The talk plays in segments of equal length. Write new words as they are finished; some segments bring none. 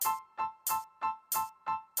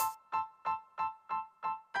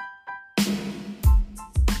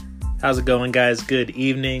How's it going, guys? Good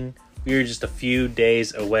evening. We are just a few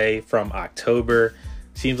days away from October.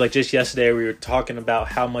 Seems like just yesterday we were talking about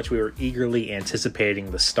how much we were eagerly anticipating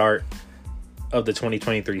the start of the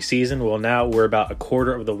 2023 season. Well, now we're about a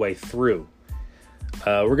quarter of the way through.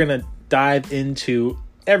 We're going to dive into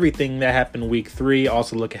everything that happened week 3.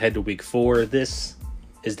 Also look ahead to week 4. This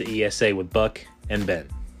is the ESA with Buck and Ben.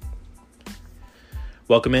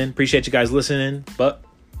 Welcome in. Appreciate you guys listening. Buck,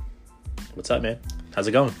 what's up, man? How's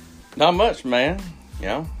it going? Not much, man. You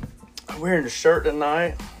know, I'm wearing a shirt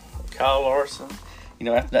tonight. Kyle Larson. You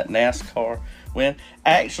know, after that NASCAR win.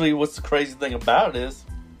 Actually, what's the crazy thing about it is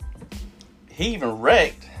he even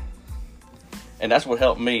wrecked. And that's what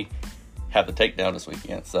helped me have the takedown this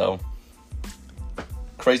weekend. So,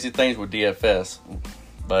 crazy things with DFS.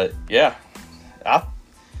 But, yeah. I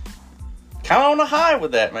kind of on a high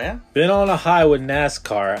with that, man. Been on a high with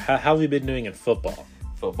NASCAR. How have you been doing in football?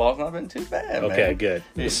 Football's not been too bad, man. Okay, good.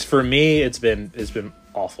 For me, it's been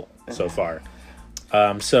awful so far.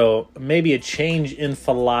 So maybe a change in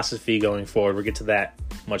philosophy going forward. We'll get to that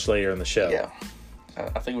much later in the show. Yeah.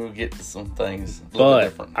 I think we'll get to some things a little bit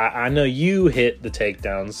different. I know you hit the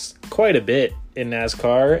takedowns quite a bit in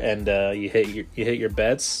NASCAR, and you hit your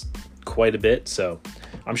bets quite a bit. So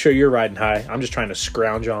I'm sure you're riding high. I'm just trying to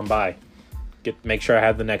scrounge on by, make sure I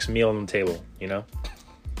have the next meal on the table. You know.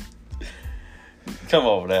 Come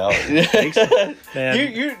on now. Man.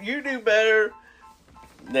 You do better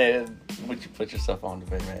than what you put yourself on to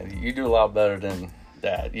be, man. You do a lot better than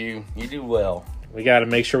that. You do well. We got to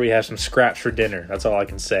make sure we have some scraps for dinner. That's all I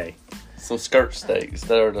can say. Some skirt steaks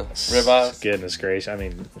that are the ribeyes. Goodness gracious. I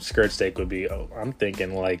mean, skirt steak would be, I'm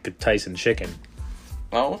thinking like Tyson chicken.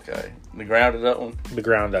 Oh, okay. The grounded up one? The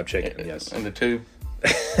ground up chicken, yes. And the tube.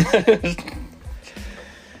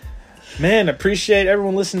 Man, appreciate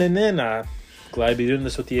everyone listening in. Glad to be doing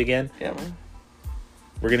this with you again. Yeah, man.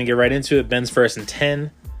 We're going to get right into it. Ben's first and 10.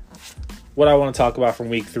 What I want to talk about from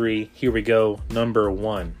week 3. Here we go. Number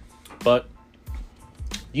 1. But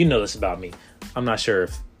you know this about me. I'm not sure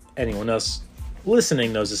if anyone else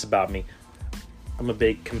listening knows this about me. I'm a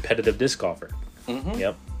big competitive disc golfer. Mm-hmm.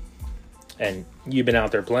 Yep. And you've been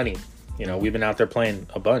out there plenty. You know, we've been out there playing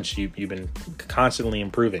a bunch. You've been constantly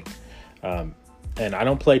improving. And I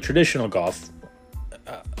don't play traditional golf.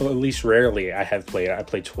 At least rarely I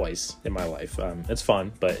played twice in my life. It's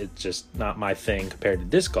fun, but it's just not my thing compared to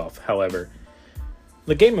disc golf. However,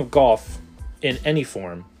 the game of golf in any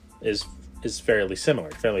form is fairly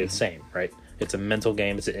similar, fairly the same, right? It's a mental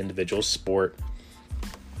game. It's an individual sport.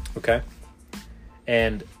 Okay?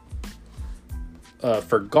 And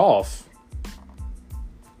for golf,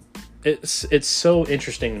 it's so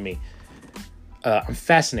interesting to me. I'm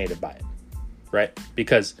fascinated by it, right?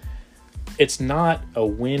 Because it's not a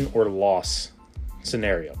win or loss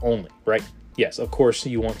scenario only, right? Yes, of course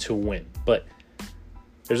you want to win, but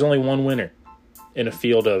there's only one winner in a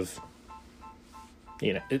field of,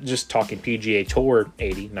 you know, just talking PGA Tour,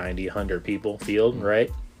 80, 90, 100 people field, right?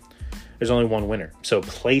 There's only one winner. So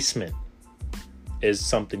placement is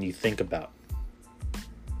something you think about.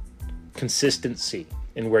 Consistency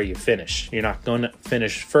in where you finish. You're not going to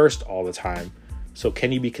finish first all the time. So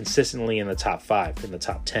can you be consistently in the top 5, in the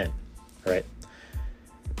top 10? Right.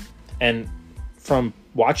 And from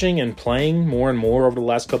watching and playing more and more over the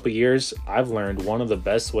last couple of years, I've learned one of the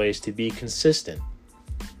best ways to be consistent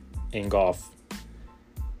in golf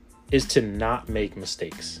is to not make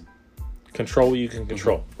mistakes. Control what you can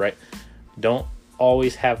control, right? Don't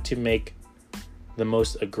always have to make the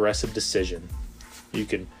most aggressive decision. You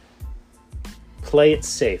can play it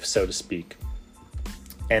safe, so to speak,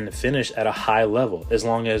 and finish at a high level as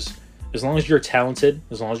long as you're talented,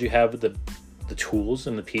 as long as you have the tools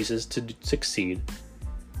and the pieces to succeed,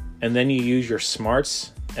 and then you use your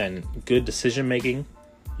smarts and good decision making,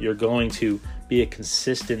 you're going to be a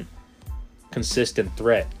consistent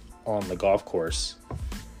threat on the golf course.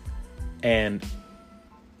 And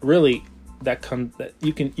really,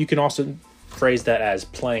 you can also phrase that as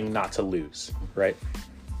playing not to lose, right?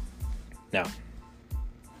 Now,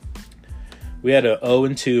 we had a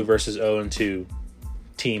 0-2 versus 0-2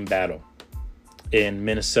 team battle in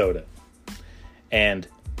Minnesota, and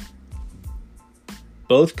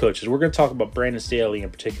both coaches, we're going to talk about Brandon Staley in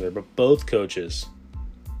particular, but both coaches,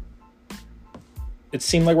 it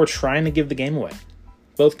seemed like we're trying to give the game away.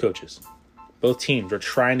 Both coaches, both teams are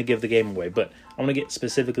trying to give the game away, but I want to get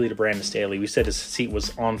specifically to Brandon Staley. We said his seat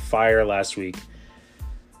was on fire last week.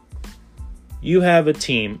 You have a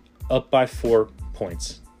team up by 4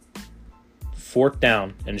 points, 4th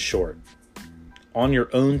down and short, on your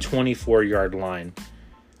own 24-yard line,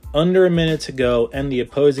 under a minute to go, and the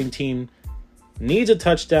opposing team needs a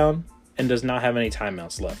touchdown and does not have any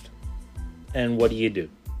timeouts left. And what do?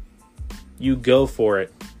 You go for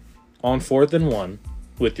it on 4th and 1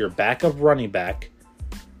 with your backup running back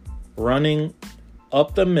running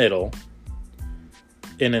up the middle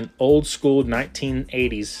in an old school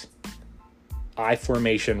 1980s I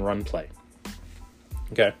formation run play.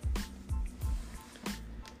 Okay.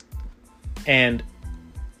 And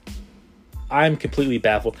I'm completely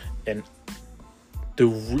baffled. And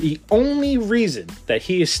the only reason that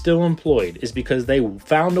he is still employed is because they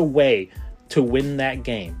found a way to win that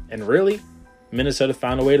game. And really, Minnesota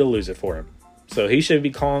found a way to lose it for him. So he should be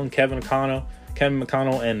calling Kevin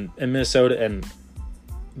McConnell and Minnesota and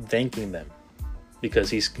thanking them, because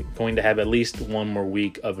he's going to have at least one more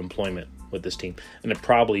week of employment with this team. And it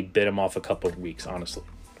probably bit him off a couple of weeks, honestly.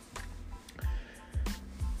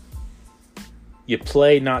 You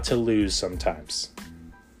play not to lose sometimes.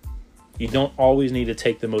 You don't always need to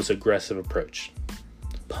take the most aggressive approach.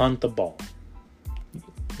 Punt the ball.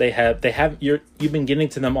 You've been getting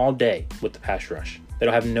to them all day with the pass rush. They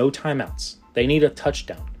don't have no timeouts. They need a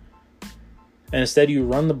touchdown. And instead you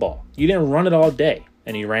run the ball. You didn't run it all day,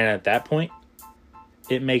 and you ran it at that point.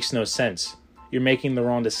 It makes no sense. You're making the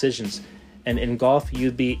wrong decisions. And in golf,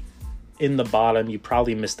 you'd be in the bottom. You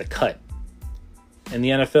probably missed the cut. In the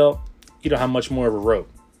NFL, you don't have much more of a rope.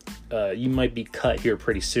 You might be cut here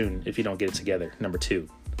pretty soon if you don't get it together. Number 2.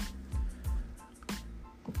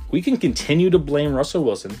 We can continue to blame Russell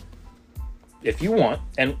Wilson if you want,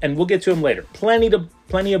 and we'll get to him later. Plenty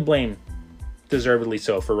of blame, deservedly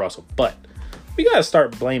so, for Russell. But we got to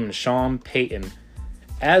start blaming Sean Payton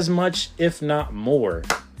as much, if not more,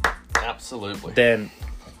 absolutely,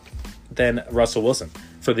 than Russell Wilson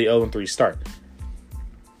for the 0-3 start.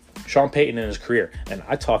 Sean Payton in his career, and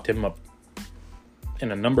I talked him up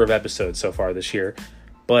in a number of episodes so far this year,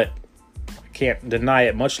 but I can't deny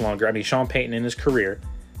it much longer. I mean, Sean Payton in his career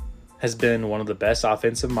has been one of the best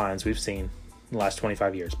offensive minds we've seen in the last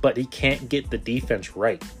 25 years, but he can't get the defense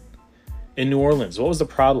right. In New Orleans, what was the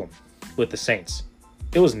problem with the Saints?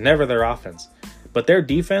 It was never their offense, but their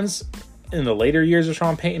defense in the later years of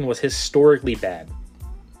Sean Payton was historically bad,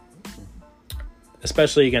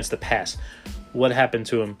 especially against the pass. What happened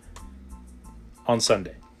to him on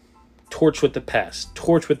Sunday? Torch with the pass,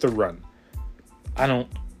 torch with the run. I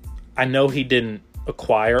know he didn't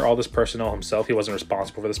acquire all this personnel himself. He wasn't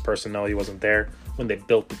responsible for this personnel. He wasn't there when they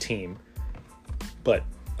built the team. But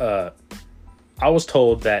I was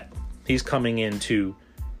told that he's coming in to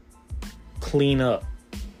clean up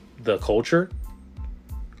the culture,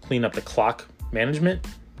 clean up the clock management,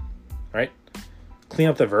 right? Clean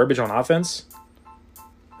up the verbiage on offense,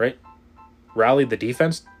 right? Rally the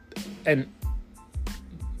defense. And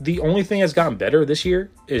the only thing that's gotten better this year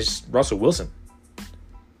is Russell Wilson.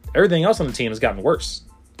 Everything else on the team has gotten worse.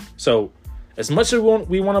 So, as much as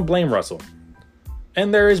we want to blame Russell,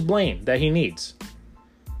 and there is blame that he needs,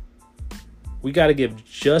 we got to give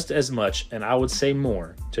just as much, and I would say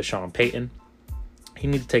more, to Sean Payton. He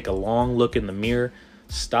needs to take a long look in the mirror.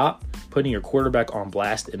 Stop putting your quarterback on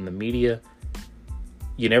blast in the media.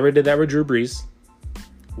 You never did that with Drew Brees.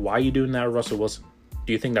 Why are you doing that with Russell Wilson?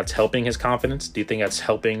 Do you think that's helping his confidence? Do you think that's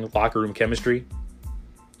helping locker room chemistry?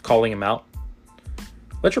 Calling him out?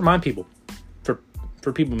 Let's remind people,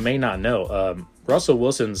 for people who may not know, Russell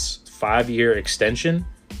Wilson's 5-year extension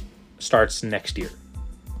starts next year.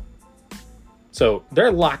 So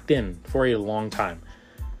they're locked in for a long time.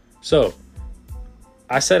 So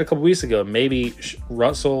I said a couple weeks ago, maybe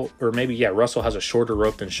Russell has a shorter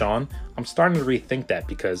rope than Sean. I'm starting to rethink that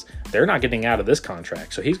because they're not getting out of this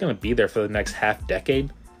contract. So he's going to be there for the next half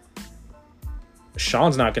decade.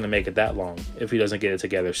 Sean's not going to make it that long if he doesn't get it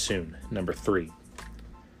together soon. Number 3.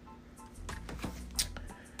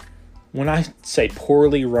 When I say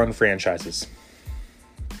poorly run franchises,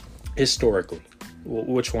 historically,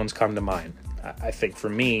 which ones come to mind? I think for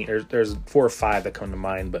me, there's 4 or 5 that come to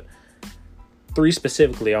mind, but 3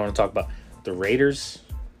 specifically I want to talk about: the Raiders,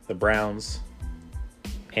 the Browns,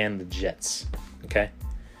 and the Jets. Okay?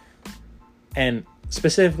 And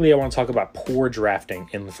specifically, I want to talk about poor drafting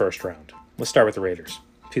in the first round. Let's start with the Raiders.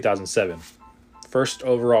 2007. First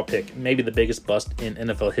overall pick, maybe the biggest bust in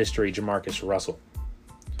NFL history, Jamarcus Russell,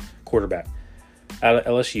 quarterback out of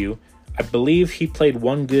LSU. I believe he played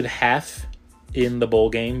one good half in the bowl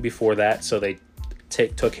game before that, so they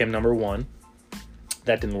took him number 1.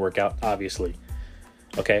 That didn't work out, obviously.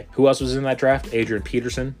 Okay, who else was in that draft? Adrian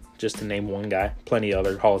Peterson, just to name one guy. Plenty of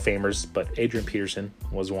other Hall of Famers, but Adrian Peterson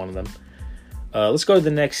was one of them. Let's go to the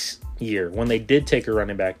next year when they did take a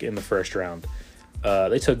running back in the first round.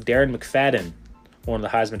 They took Darren McFadden, one of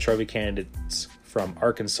the Heisman Trophy candidates from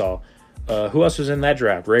Arkansas. Who else was in that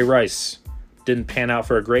draft? Ray Rice, didn't pan out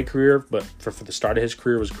for a great career, but for the start of his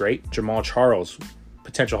career was great. Jamal Charles,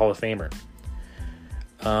 potential Hall of Famer.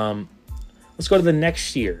 Let's go to the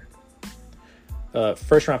next year.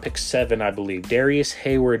 First round pick 7, I believe. Darius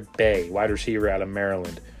Hayward-Bay, wide receiver out of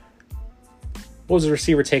Maryland. What was the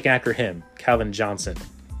receiver taken after him? Calvin Johnson.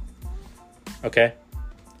 Okay.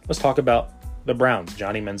 Let's talk about the Browns.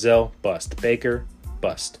 Johnny Manziel, bust. Baker,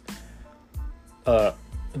 bust.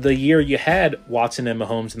 The year you had Watson and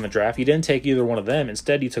Mahomes in the draft, you didn't take either one of them.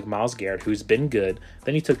 Instead, you took Myles Garrett, who's been good.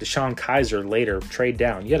 Then you took DeShone Kizer later, trade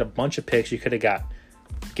down. You had a bunch of picks. You could have got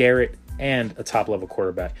Garrett and a top-level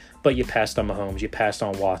quarterback. But you passed on Mahomes. You passed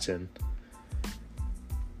on Watson.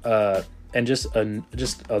 And just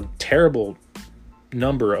a terrible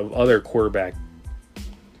number of other quarterback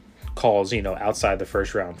calls, outside the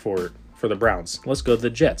first round for the Browns. Let's go to the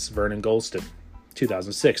Jets. Vernon Golston,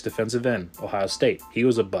 2006, defensive end, Ohio State. He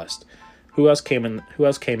was a bust. Who else came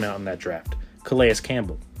out in that draft? Calais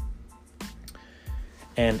Campbell.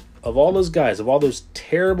 And of all those guys, of all those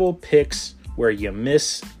terrible picks where you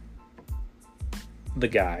miss the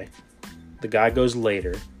guy goes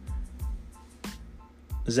later,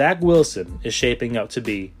 Zach Wilson is shaping up to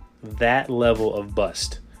be that level of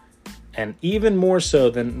bust. And even more so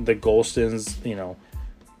than the Golstons,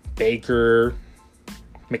 Baker,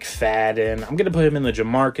 McFadden. I'm going to put him in the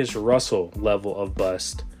Jamarcus Russell level of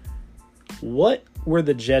bust. What were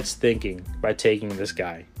the Jets thinking by taking this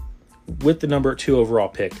guy with the number 2 overall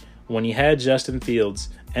pick when you had Justin Fields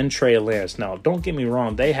and Trey Lance? Now, don't get me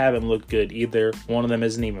wrong. They haven't looked good either. One of them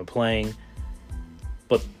isn't even playing.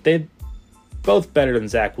 But they're both better than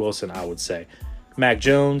Zach Wilson, I would say. Mac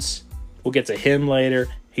Jones, we'll get to him later.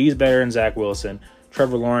 He's better than Zach Wilson.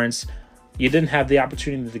 Trevor Lawrence, you didn't have the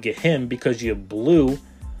opportunity to get him because you blew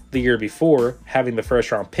the year before having the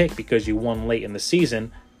first round pick because you won late in the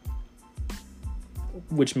season,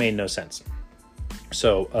 which made no sense.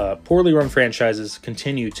 So poorly run franchises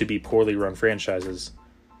continue to be poorly run franchises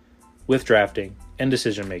with drafting and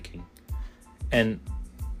decision making and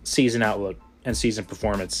season outlook and season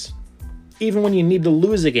performance. Even when you need to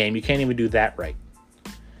lose a game, you can't even do that right.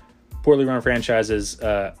 Poorly run franchises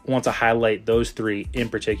want to highlight those 3 in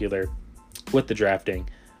particular with the drafting.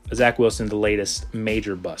 Zach Wilson, the latest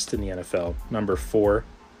major bust in the NFL, number 4.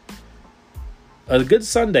 A good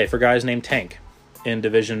Sunday for guys named Tank in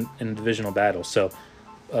divisional battles. So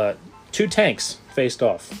 2 tanks faced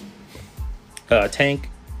off. Tank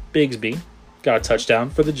Bigsby got a touchdown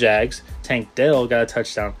for the Jags. Tank Dell got a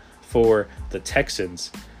touchdown for the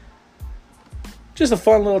Texans. Just a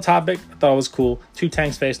fun little topic. I thought it was cool. 2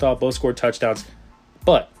 tanks faced off, both scored touchdowns.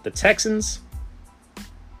 But the Texans,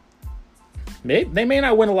 they may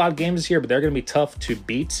not win a lot of games this year, but they're going to be tough to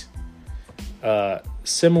beat.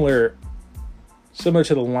 Similar to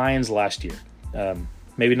the Lions last year.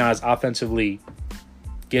 Maybe not as offensively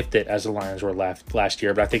gifted as the Lions were last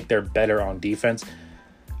year, but I think they're better on defense.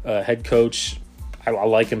 Head coach, I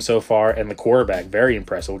like him so far, and the quarterback, very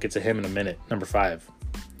impressive. We'll get to him in a minute. Number 5.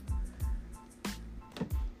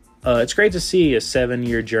 It's great to see a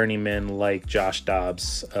 7-year journeyman like Josh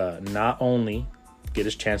Dobbs not only get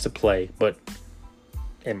his chance to play, but,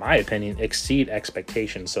 in my opinion, exceed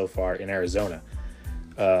expectations so far in Arizona.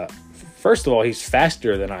 First of all, he's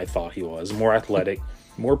faster than I thought he was, more athletic,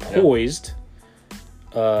 more poised,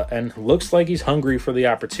 and looks like he's hungry for the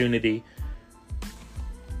opportunity.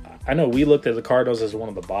 I know we looked at the Cardinals as one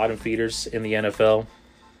of the bottom feeders in the NFL,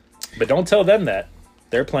 but don't tell them that.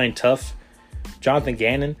 They're playing tough. Jonathan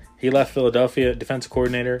Gannon, he left Philadelphia, defensive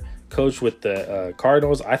coordinator, coach with the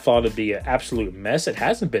Cardinals. I thought it'd be an absolute mess. It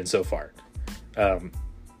hasn't been so far. They're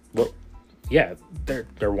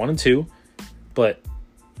 1-2, but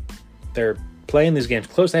they're playing these games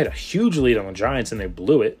close. They had a huge lead on the Giants, and they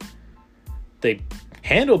blew it. They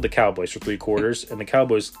handled the Cowboys for 3 quarters, and the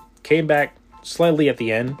Cowboys came back slightly at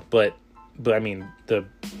the end, but I mean, the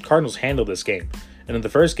Cardinals handled this game. And in the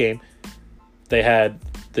first game, they had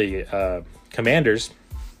the Commanders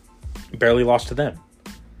barely lost to them.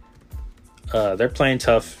 They're playing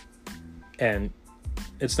tough, and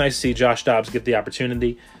it's nice to see Josh Dobbs get the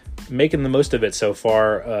opportunity, making the most of it so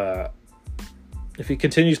far. If he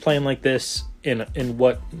continues playing like this in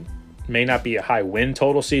what may not be a high win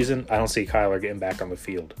total season, I don't see Kyler getting back on the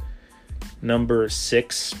field. Number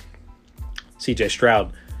 6, CJ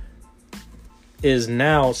Stroud is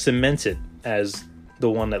now cemented as the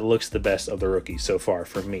one that looks the best of the rookies so far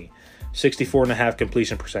for me. 64.5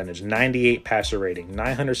 completion percentage, 98 passer rating,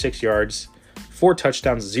 906 yards, 4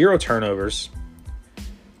 touchdowns, 0 turnovers.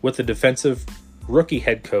 With the defensive rookie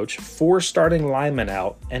head coach, 4 starting linemen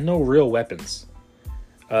out, and no real weapons.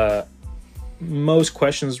 most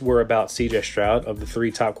questions were about CJ Stroud of the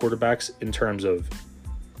three top quarterbacks in terms of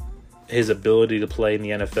his ability to play in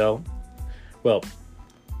the NFL. Well,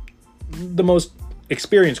 the most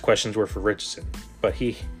experienced questions were for Richardson, but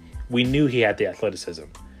we knew he had the athleticism,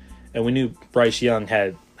 and we knew Bryce Young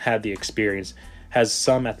had the experience, has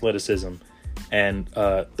some athleticism, and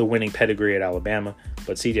the winning pedigree at Alabama.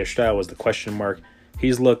 But CJ Stroud was the question mark.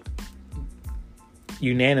 He's looked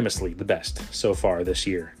unanimously the best so far this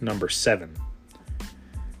year, number 7.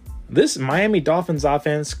 This Miami Dolphins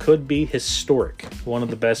offense could be historic, one of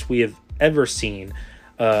the best we have ever seen.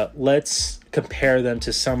 Let's compare them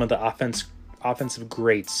to some of the offensive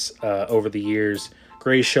greats over the years.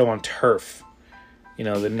 Greatest show on turf,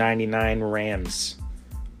 the 99 Rams,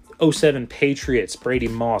 07 Patriots, Brady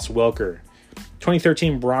Moss, Welker,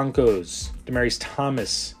 2013 Broncos, Demaryius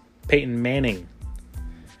Thomas, Peyton Manning,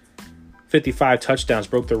 55 touchdowns,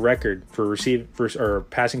 broke the record for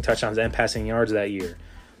passing touchdowns and passing yards that year.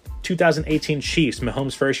 2018 Chiefs,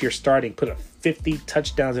 Mahomes' first year starting, put up 50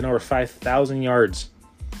 touchdowns and over 5,000 yards.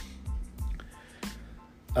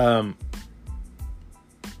 And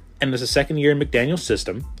it's the second year in McDaniel's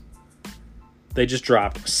system. They just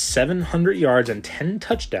dropped 700 yards and 10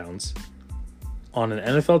 touchdowns on an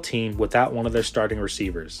NFL team without one of their starting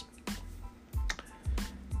receivers.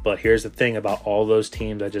 But here's the thing about all those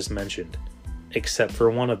teams I just mentioned. Except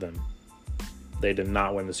for one of them. They did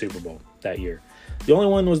not win the Super Bowl that year. The only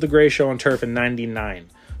one was the Gray Show on turf in 99.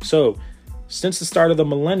 So, since the start of the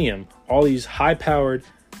millennium, all these high-powered,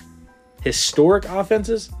 historic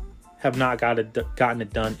offenses have not gotten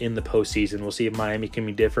it done in the postseason. We'll see if Miami can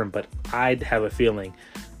be different, but I'd have a feeling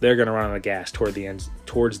they're going to run on the gas towards the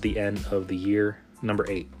end of the year. Number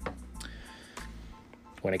 8.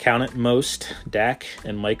 When I count it most, Dak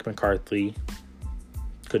and Mike McCarthy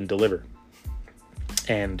couldn't deliver.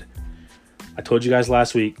 And I told you guys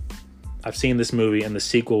last week, I've seen this movie and the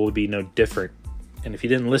sequel will be no different. And if you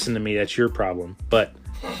didn't listen to me, that's your problem. But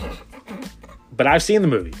I've seen the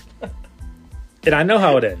movie. And I know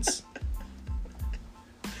how it ends.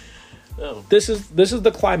 Oh. This is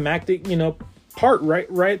the climactic, part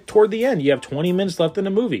right toward the end. You have 20 minutes left in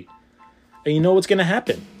the movie. And you know what's going to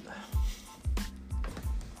happen.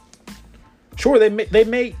 Sure, they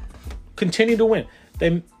may continue to win.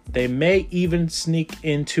 They may even sneak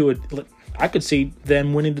into I could see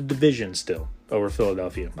them winning the division still over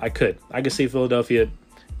Philadelphia. I could see Philadelphia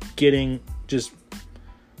getting just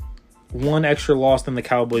one extra loss than the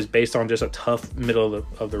Cowboys based on just a tough middle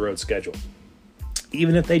of the road schedule.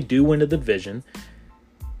 Even if they do win the division,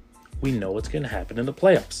 we know what's going to happen in the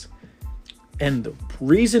playoffs. And the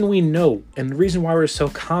reason we know, and the reason why we're so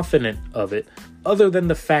confident of it, other than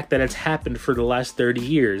the fact that it's happened for the last 30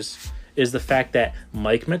 years, is the fact that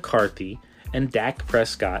Mike McCarthy and Dak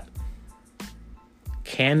Prescott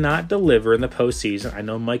cannot deliver in the postseason. I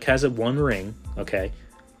know Mike has one ring, okay,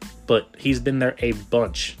 but he's been there a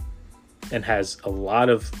bunch and has a lot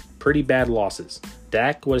of pretty bad losses.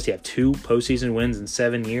 Dak, what does he have? 2 postseason wins in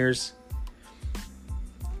 7 years?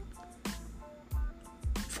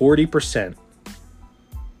 40%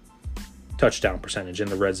 touchdown percentage in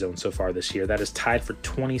the red zone so far this year. That is tied for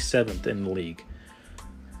 27th in the league.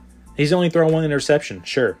 He's only thrown 1 interception.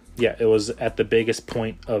 Sure. Yeah, it was at the biggest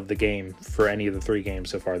point of the game for any of the 3 games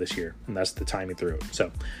so far this year. And that's the time he threw it.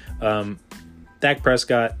 So, Dak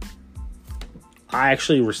Prescott, I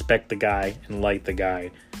actually respect the guy and like the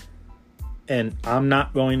guy. And I'm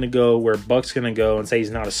not going to go where Buck's going to go and say he's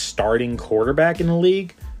not a starting quarterback in the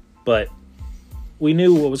league. But we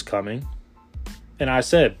knew what was coming. And I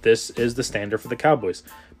said, this is the standard for the Cowboys.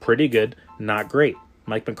 Pretty good, not great.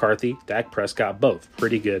 Mike McCarthy, Dak Prescott, both.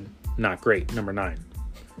 Pretty good, not great. Number 9.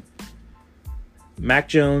 Mac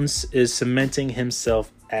Jones is cementing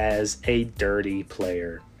himself as a dirty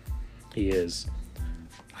player. He is.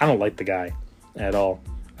 I don't like the guy at all.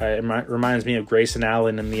 It reminds me of Grayson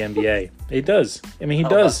Allen in the NBA. It does. I mean, he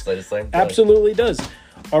does. Absolutely does.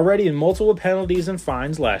 Already in multiple penalties and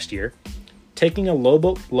fines last year. Taking a low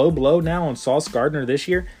blow now on Sauce Gardner this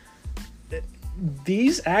year.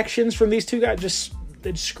 These actions from these two guys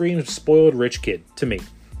it screams spoiled rich kid to me.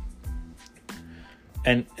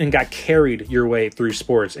 And got carried your way through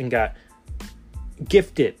sports and got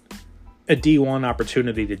gifted a D1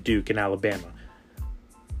 opportunity to Duke in Alabama.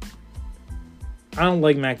 I don't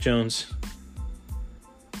like Mac Jones.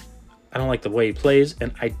 I don't like the way he plays,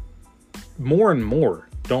 and I more and more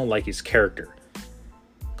don't like his character.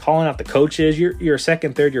 Calling out the coaches, you're a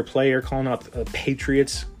second, third year player, calling out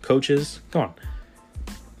Patriots coaches. Come on.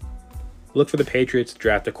 Look for the Patriots to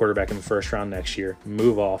draft a quarterback in the first round next year.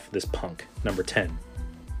 Move off this punk. Number 10.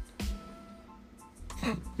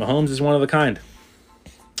 Mahomes is one of a kind.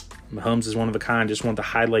 Mahomes is one of a kind. Just wanted to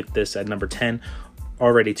highlight this at number 10.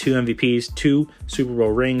 Already 2 MVPs, 2 Super Bowl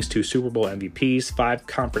rings, 2 Super Bowl MVPs, 5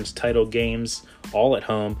 conference title games, all at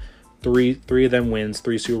home. Three of them wins,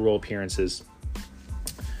 3 Super Bowl appearances.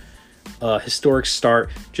 Historic start.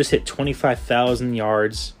 Just hit 25,000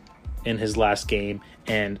 yards in his last game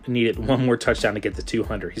and needed one more touchdown to get to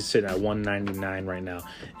 200. He's sitting at 199 right now.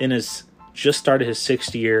 Just started his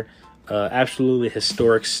 6th year. Absolutely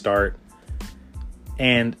historic start.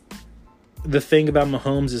 And the thing about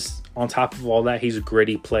Mahomes is, on top of all that, he's a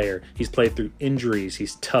gritty player. He's played through injuries.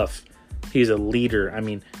 He's tough. He's a leader. I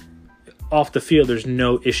mean, off the field, there's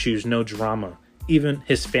no issues, no drama. Even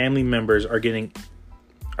his family members are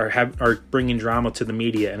bringing drama to the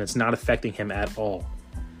media, and it's not affecting him at all.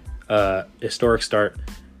 Historic start.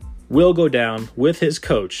 Will go down with his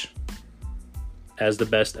coach as the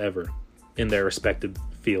best ever in their respective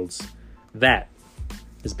fields. That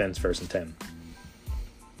is Ben's first and 10.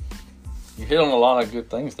 You hit on a lot of good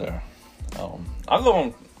things there. I'll go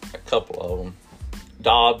on a couple of them.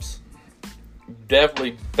 Dobbs,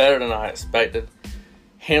 definitely better than I expected.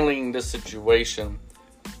 Handling this situation.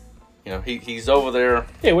 You know, he's over there.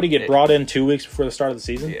 Yeah, what did he get brought in 2 weeks before the start of the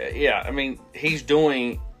season? Yeah. I mean, he's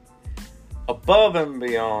doing above and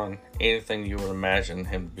beyond anything you would imagine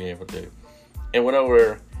him to be able to do. And went over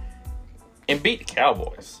there and beat the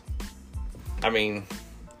Cowboys. I mean,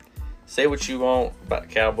 say what you want about the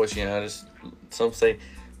Cowboys, you know, some say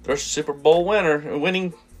they're a Super Bowl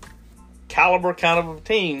winning caliber kind of a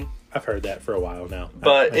team. I've heard that for a while now.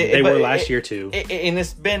 But they were last year too. And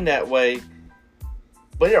it's been that way.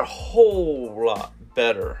 But they're a whole lot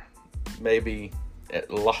better, maybe at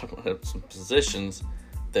a lot of some positions,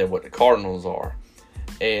 than what the Cardinals are.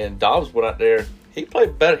 And Dobbs went out there. He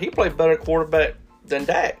played better. He played better quarterback than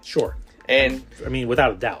Dak. Sure. And I mean,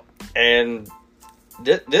 without a doubt. And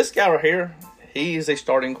this guy right here, he is a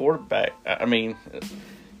starting quarterback. I mean,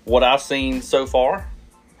 what I've seen so far,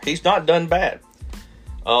 he's not done bad.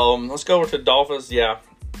 Let's go over to the Dolphins. Yeah.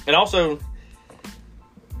 And also,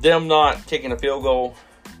 them not kicking a field goal.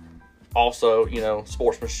 Also, you know,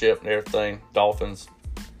 sportsmanship and everything. Dolphins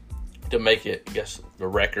to make it, I guess, the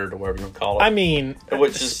record or whatever you want to call it. I mean,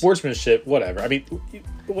 which is sportsmanship, whatever. I mean,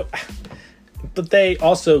 but they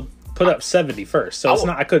also put up 70 first, so it's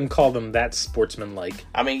not. I couldn't call them that sportsmanlike.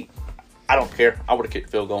 I mean, I don't care. I would have kicked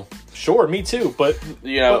the field goal. Sure, me too. But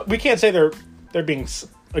you know, but we can't say they're being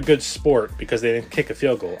a good sport because they didn't kick a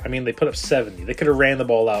field goal. I mean, they put up 70. They could have ran the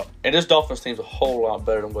ball out. And this Dolphins team's a whole lot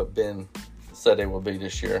better than what Ben said they would be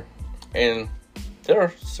this year. And they're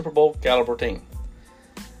a Super Bowl caliber team.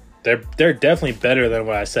 They're definitely better than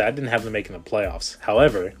what I said. I didn't have them making the playoffs.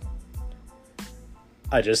 However,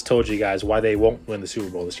 I just told you guys why they won't win the Super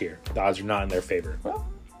Bowl this year. The odds are not in their favor. Well,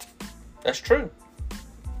 that's true.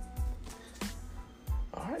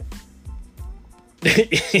 All right.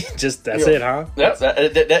 Just that's it, huh? That's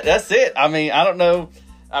it. I mean, I don't know.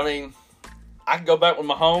 I mean, I can go back with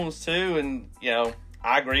Mahomes too, and you know,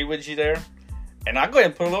 I agree with you there. And I'll go ahead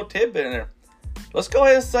and put a little tidbit in there. Let's go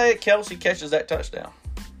ahead and say Kelsey catches that touchdown.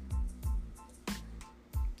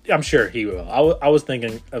 I'm sure he will. I was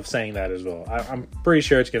thinking of saying that as well. I'm pretty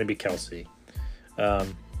sure it's going to be Kelsey.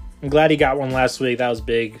 I'm glad he got one last week. That was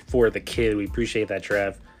big for the kid. We appreciate that,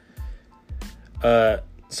 Trav.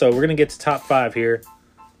 So we're going to get to top 5 here.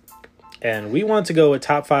 And we want to go with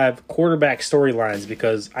top 5 quarterback storylines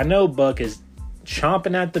because I know Buck is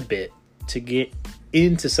chomping at the bit to get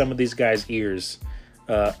into some of these guys' ears.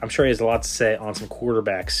 I'm sure he has a lot to say on some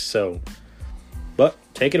quarterbacks. But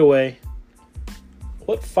take it away.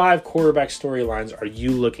 What 5 quarterback storylines are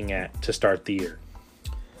you looking at to start the year?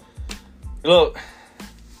 Look,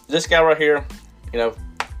 this guy right here, you know,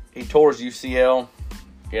 he tore his UCL.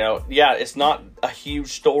 You know, yeah, it's not a huge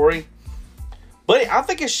story. But I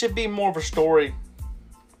think it should be more of a story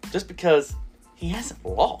just because he hasn't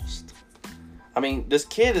lost. I mean, this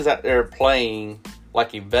kid is out there playing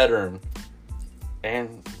like a veteran.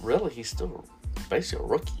 And really, he's still basically a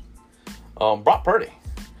rookie. Brock Purdy.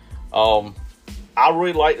 I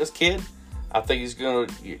really like this kid. I think he's going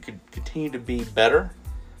to continue to be better.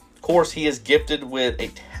 Of course, he is gifted with a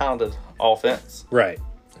talented offense. Right.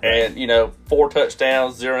 And, you know, 4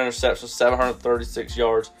 touchdowns, 0 interceptions, 736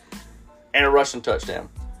 yards, and a rushing touchdown.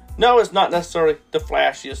 No, it's not necessarily the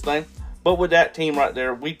flashiest thing. But with that team right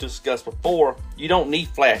there, we discussed before, you don't need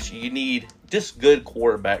flashy. You need just good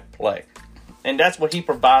quarterback play. And that's what he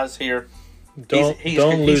provides here. Don't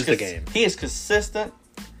lose the game. He is consistent.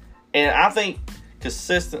 And I think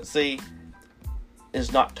consistency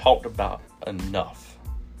is not talked about enough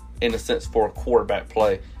in a sense for a quarterback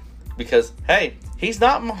play. Because, hey, he's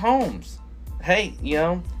not Mahomes. Hey, you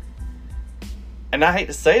know, and I hate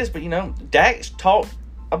to say this, but Dak's talked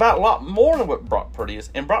about a lot more than what Brock Purdy is,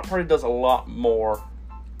 and Brock Purdy does a lot more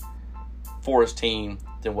for his team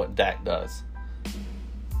than what Dak does.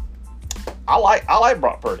 I like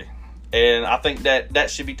Brock Purdy, and I think that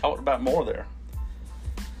should be talked about more there.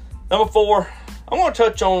 Number 4, I want to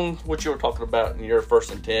touch on what you were talking about in your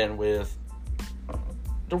 1st and 10 with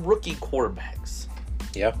the rookie quarterbacks.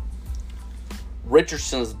 Yeah.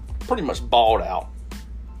 Richardson's pretty much balled out.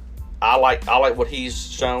 I like what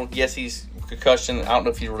he's shown. Yes, he's concussion. I don't know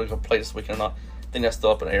if he's really going to play this weekend or not. I think that's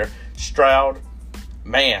still up in the air. Stroud,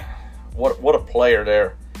 man, what a player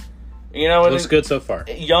there. Looks good so far.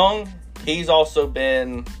 Young, he's also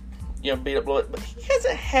been beat up a little bit, but he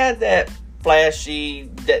hasn't had that flashy,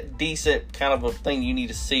 that decent kind of a thing you need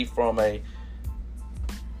to see from a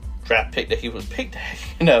draft pick that he was picked at.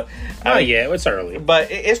 Yeah, it's early, but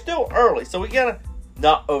it's still early, so we gotta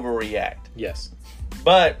not overreact. Yes,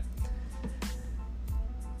 but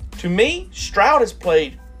to me, Stroud has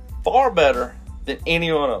played far better than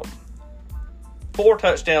any one of them. 4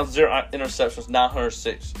 touchdowns, 0 interceptions,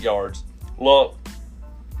 906 yards. Look,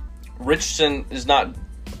 Richardson is not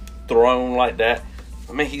thrown like that.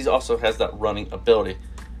 I mean, he also has that running ability.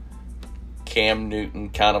 Cam Newton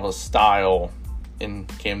kind of a style in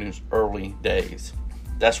Cam Newton's early days.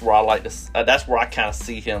 That's where I like to. That's where I kind of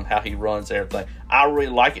see him, how he runs everything. I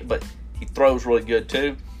really like it, but he throws really good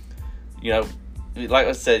too. Like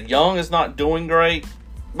I said, Young is not doing great,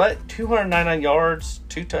 but 299 yards,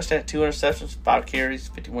 2 touchdowns, 2 interceptions, 5 carries,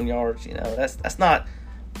 51 yards. That's not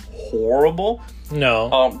horrible.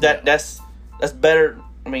 No. That's better.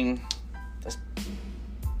 I mean, that's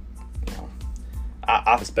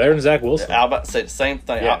it's better than Zach Wilson. I was about to say the same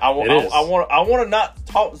thing. Yeah, I want to not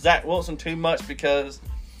talk Zach Wilson too much because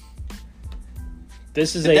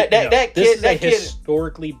this is a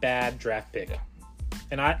historically bad draft pick. Yeah.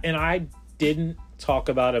 And I didn't talk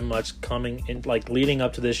about it much coming in, like leading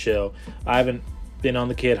up to this show. I haven't been on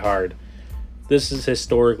the kid hard. This is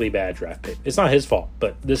historically bad draft pick. It's not his fault,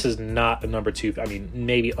 but this is not a number 2. I mean,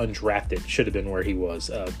 maybe undrafted should have been where he was.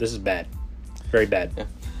 This is bad, very bad. Yeah.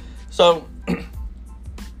 So,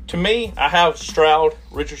 to me, I have Stroud,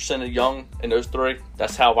 Richardson, and Young in those 3.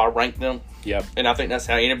 That's how I rank them. Yep. And I think that's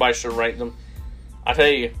how anybody should rank them. I tell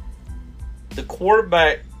you, the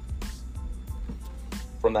quarterback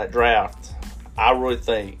from that draft, I really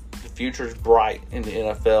think the future is bright in the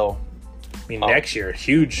NFL. I mean, next year,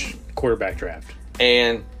 huge quarterback draft.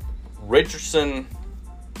 And Richardson,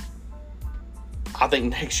 I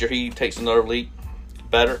think next year he takes another leap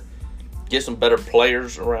better, get some better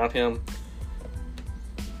players around him.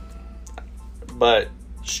 But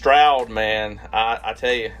Stroud, man, I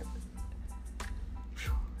tell you,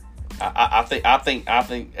 I think,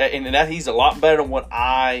 and that he's a lot better than what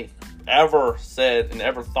I ever said and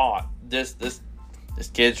ever thought. This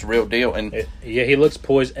kid's real deal, and yeah, he looks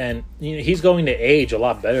poised, and he's going to age a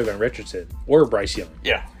lot better than Richardson or Bryce Young.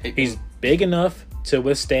 Yeah, he's big enough to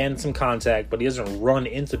withstand some contact, but he doesn't run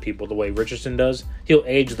into people the way Richardson does. He'll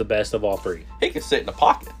age the best of all 3. He can sit in the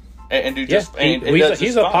pocket and do just.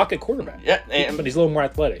 He's a pocket quarterback. Yeah, but he's a little more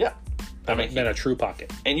athletic. Yeah, than a true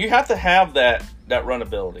pocket. And you have to have that run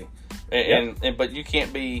ability, and but you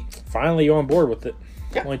can't be. Finally, you're on board with it.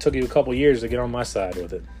 Yeah. It only took you a couple years to get on my side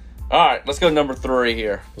with it. All right, let's go to number 3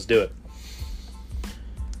 here. Let's do it.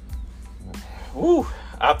 Woo!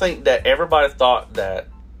 I think that everybody thought that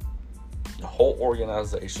the whole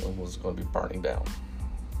organization was going to be burning down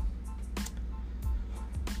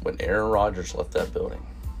when Aaron Rodgers left that building.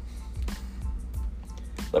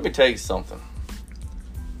 Let me tell you something.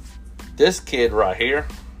 This kid right here,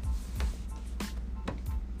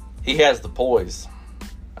 he has the poise.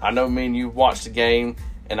 I know me and you watched the game,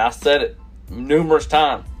 and I said it numerous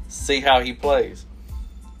times. See how he plays.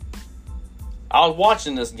 I was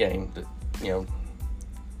watching this game,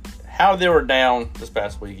 how they were down this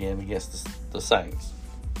past weekend against the Saints.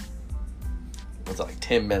 It was like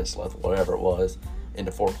 10 minutes left, whatever it was, in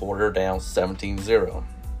the 4th quarter, down 17-0.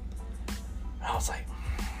 I was like,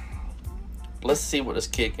 let's see what this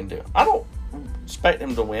kid can do. I don't expect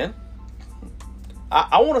him to win.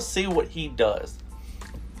 I want to see what he does.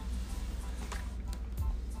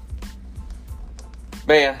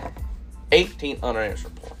 Man, 18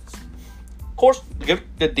 unanswered points. Of course, give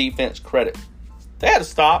the defense credit. They had to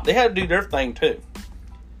stop. They had to do their thing too.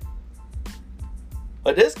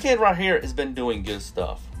 But this kid right here has been doing good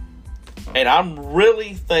stuff. And I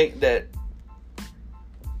really think that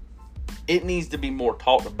it needs to be more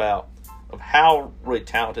talked about of how really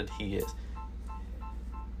talented he is.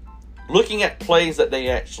 Looking at plays that they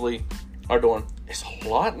actually are doing, it's a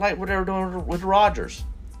lot like what they were doing with Rodgers.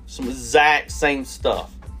 Some exact same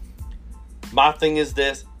stuff. My thing is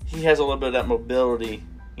this: he has a little bit of that mobility,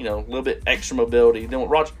 a little bit extra mobility than what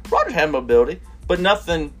Roger. Roger had mobility, but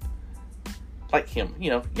nothing like him.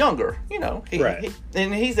 Younger. Right.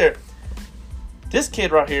 And he's there. This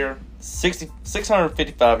kid right here,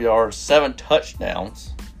 655 yards, 7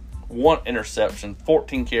 touchdowns, 1 interception,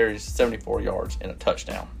 14 carries, 74 yards, and a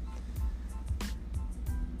touchdown.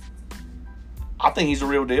 I think he's a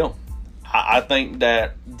real deal. I think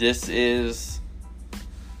that this is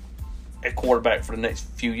a quarterback for the next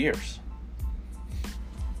few years.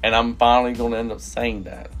 And I'm finally going to end up saying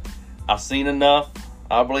that. I've seen enough,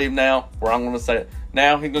 I believe now, where I'm going to say it.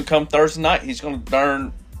 Now he's going to come Thursday night. He's going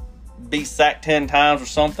to be sacked 10 times or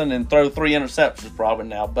something and throw 3 interceptions probably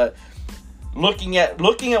now. But looking at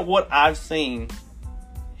what I've seen,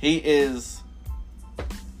 he is,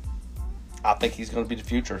 I think he's going to be the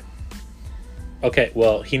future. Okay,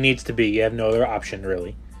 well, he needs to be. You have no other option,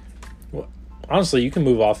 really. Well, honestly, you can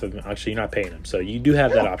move off of him. Actually, you're not paying him, so you do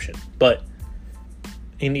have that option. But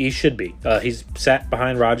he should be. He's sat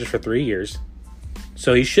behind Rodgers for 3 years,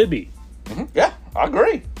 so he should be. Mm-hmm. Yeah, I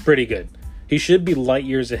agree. Pretty good. He should be light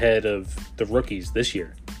years ahead of the rookies this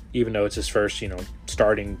year, even though it's his first,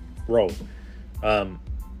 starting role.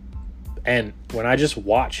 And when I just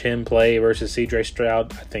watch him play versus C.J.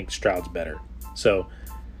 Stroud, I think Stroud's better. So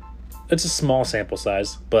it's a small sample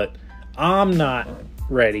size, but I'm not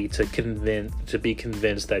ready to be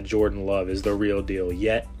convinced that Jordan Love is the real deal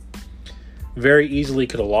yet. Very easily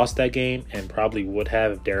could have lost that game and probably would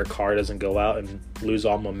have if Derek Carr doesn't go out and lose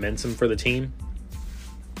all momentum for the team.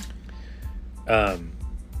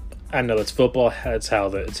 I know it's football. It's how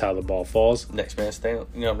the ball falls. Next man stand,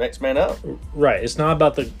 next man up. Right. It's not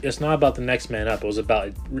about the next man up. It was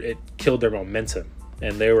about it killed their momentum,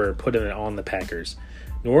 and they were putting it on the Packers.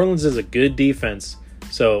 New Orleans is a good defense,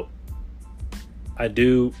 so I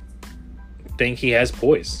do think he has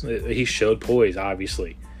poise. He showed poise,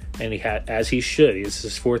 obviously, and as he should. It's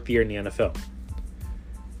his 4th year in the NFL.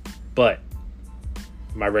 But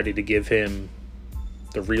am I ready to give him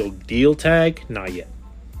the real deal tag? Not yet.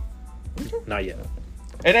 Not yet.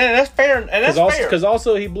 And that's fair. And that's fair. Because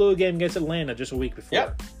also he blew a game against Atlanta just a week before.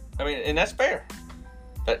 Yeah. And that's fair.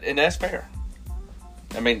 And that's fair.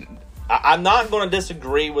 I'm not going to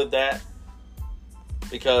disagree with that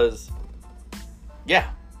because, yeah.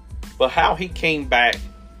 But how he came back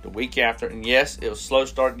the week after, and yes, it was a slow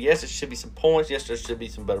start. Yes, it should be some points. Yes, there should be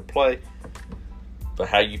some better play. But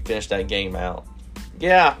how you finish that game out.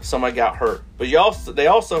 Yeah, somebody got hurt. But they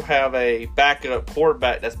also have a backup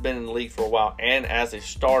quarterback that's been in the league for a while and as a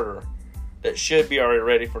starter that should be already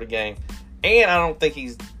ready for the game. And I don't think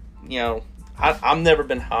he's, I've never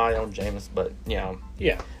been high on Jameis, but, Yeah.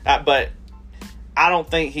 But I don't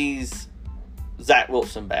think he's Zach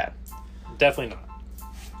Wilson bad. Definitely not.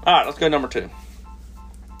 All right, let's go to number 2.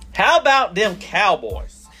 How about them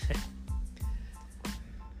Cowboys?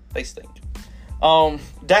 They stink.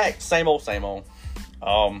 Dak, same old.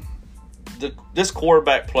 This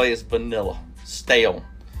quarterback play is vanilla, stale.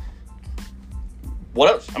 What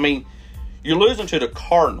else? You're losing to the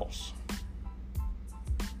Cardinals.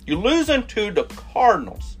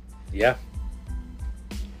 Yeah.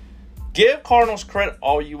 Give Cardinals credit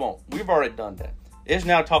all you want. We've already done that. It's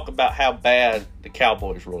now talk about how bad the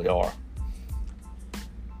Cowboys really are.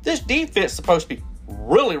 This defense is supposed to be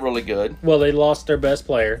really, really good. Well, they lost their best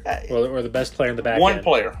player, or the best player in the back end. One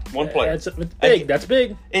player. It's big. That's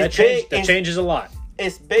big. That changes a lot.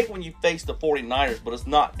 It's big when you face the 49ers, but it's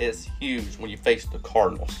not as huge when you face the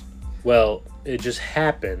Cardinals. Well, it just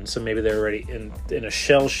happened, so maybe they're already in a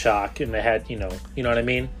shell shock, and they had, you know what I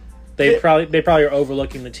mean? They probably are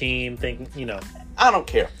overlooking the team, thinking, I don't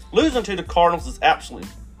care. Losing to the Cardinals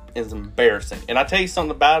is embarrassing. And I tell you something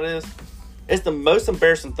about it is, it's the most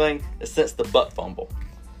embarrassing thing since the butt fumble.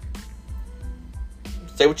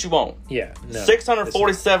 Say what you want. Yeah. No,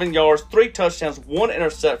 647 yards, 3 touchdowns, 1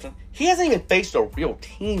 interception. He hasn't even faced a real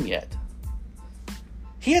team yet.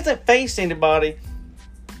 He hasn't faced anybody.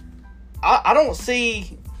 I don't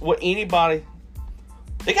see what anybody...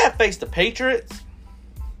 They got to face the Patriots.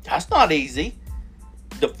 That's not easy.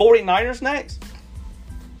 The 49ers next.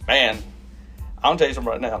 Man, I'm going to tell you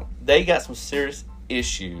something right now. They got some serious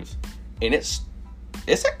issues. And it's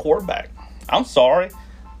at quarterback. I'm sorry.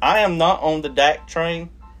 I am not on the Dak train.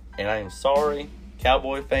 And I am sorry,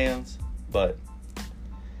 Cowboy fans. But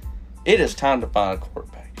it is time to find a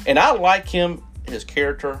quarterback. And I like him, his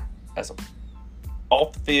character, as a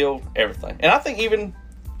off the field, everything. And I think even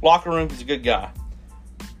locker room, he's a good guy.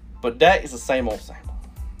 But Dak is the same old.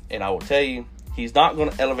 And I will tell you, he's not going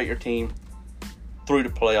to elevate your team through the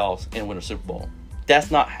playoffs and win a Super Bowl. That's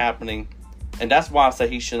not happening. And that's why I say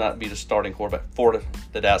he should not be the starting quarterback for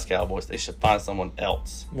the Dallas Cowboys. They should find someone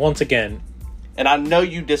else. Once again. And I know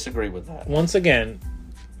you disagree with that. Once again,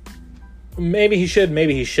 maybe he should,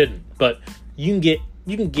 maybe he shouldn't. But you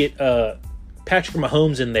can get Patrick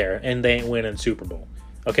Mahomes in there and they ain't winning Super Bowl.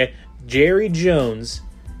 Okay? Jerry Jones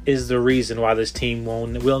is the reason why this team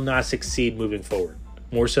will not succeed moving forward.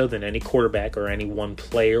 More so than any quarterback or any one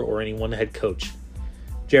player or any one head coach.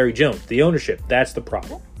 Jerry Jones, the ownership, that's the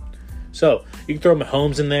problem. So, you can throw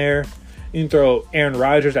Mahomes in there. You can throw Aaron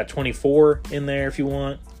Rodgers at 24 in there if you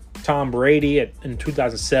want. Tom Brady in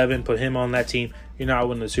 2007, put him on that team. You're not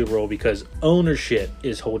winning the Super Bowl because ownership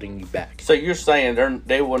is holding you back. So, you're saying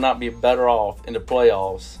they will not be better off in the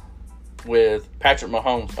playoffs with Patrick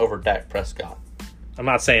Mahomes over Dak Prescott? I'm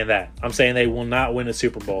not saying that. I'm saying they will not win a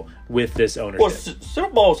Super Bowl with this ownership. Well,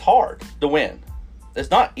 Super Bowl is hard to win.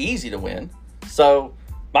 It's not easy to win. So,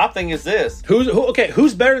 my thing is this.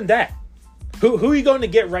 Who's better than Dak? Who are you going to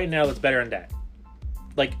get right now that's better than Dak?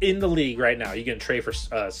 Like, in the league right now. You going to trade for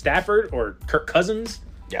Stafford or Kirk Cousins?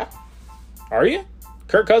 Yeah. Are you?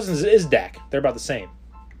 Kirk Cousins is Dak. They're about the same.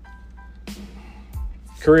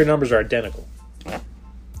 Career numbers are identical. Yeah.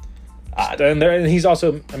 And he's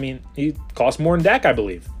also, he costs more than Dak, I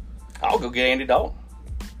believe. I'll go get Andy Dalton.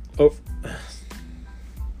 Oh,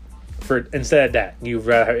 instead of Dak, you'd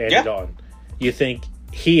rather have Andy Dalton. You think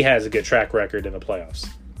he has a good track record in the playoffs?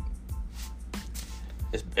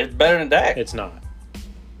 It's better than Dak. It's not.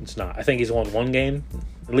 I think he's won one game.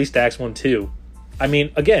 At least Dak's won two.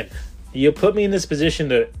 Again, you put me in this position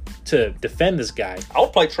to defend this guy. I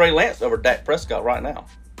would play Trey Lance over Dak Prescott right now.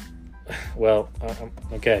 Well,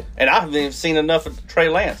 okay. And I haven't even seen enough of Trey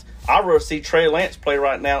Lance. I'd rather see Trey Lance play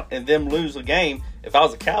right now and them lose a game if I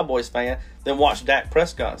was a Cowboys fan than watch Dak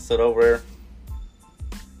Prescott sit over there.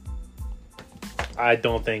 I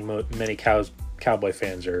don't think many Cowboy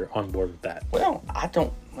fans are on board with that. Well,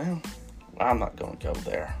 I'm not going to go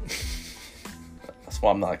there. That's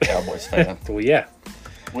why I'm not a Cowboys fan. Well, yeah.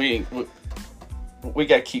 We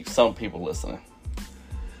got to keep some people listening.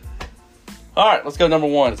 All right, let's go number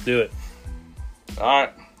one. Let's do it. All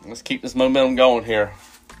right, let's keep this momentum going here.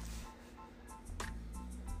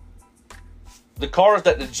 The cards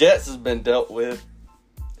that the Jets has been dealt with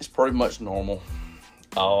is pretty much normal.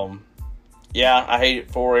 Yeah, I hate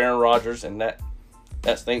it for Aaron Rodgers, and that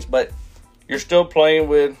stinks. But you're still playing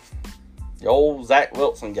with the old Zach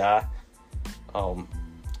Wilson guy.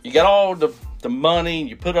 You got all the money,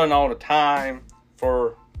 you put in all the time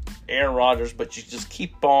for Aaron Rodgers, but you just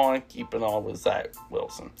keep on keeping on with Zach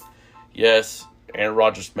Wilson. Yes, Aaron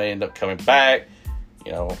Rodgers may end up coming back.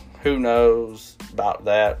 Who knows about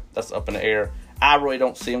that? That's up in the air. I really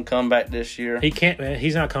don't see him come back this year. He can't.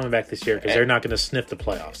 He's not coming back this year because they're not going to sniff the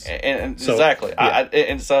playoffs. Exactly.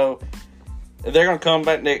 Yeah. So they're going to come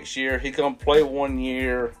back next year. He's going to play 1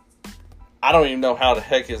 year. I don't even know how the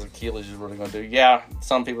heck his Achilles is really going to do. Yeah,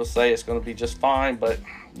 some people say it's going to be just fine, but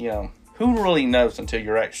who really knows until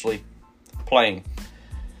you're actually playing?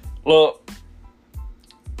 Look,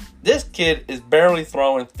 this kid is barely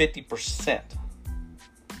throwing 50%.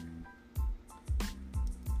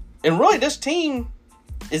 And really, this team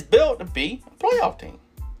is built to be a playoff team.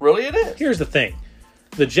 Really, it is. Here's the thing.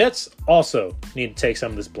 The Jets also need to take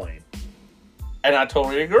some of this blame. And I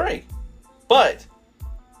totally agree. But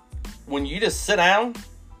when you just sit down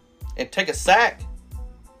and take a sack,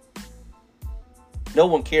 no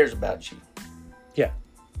one cares about you. Yeah.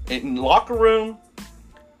 In the locker room,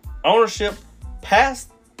 ownership,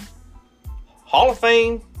 past Hall of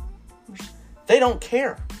Fame, they don't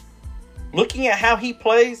care. Looking at how he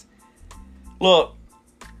plays, look,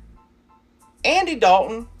 Andy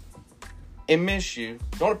Dalton and Minshew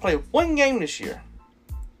going to play one game this year.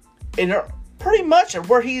 And they're pretty much at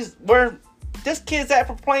where this kid's at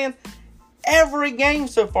for playing every game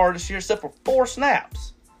so far this year except for 4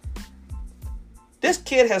 snaps. This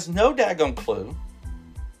kid has no daggone clue.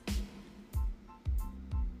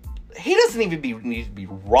 He doesn't even need to be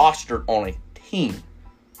rostered on a team.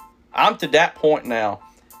 I'm to that point now.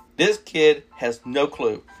 This kid has no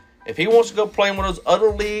clue. If he wants to go play in one of those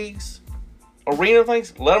other leagues, arena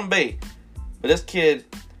things, let him be. But this kid,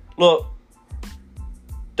 look,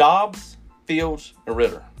 Dobbs, Fields, and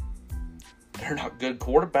Ritter, they're not good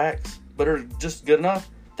quarterbacks, but they're just good enough.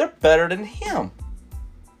 They're better than him.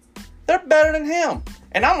 They're better than him.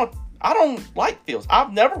 And I don't like Fields.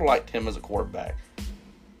 I've never liked him as a quarterback.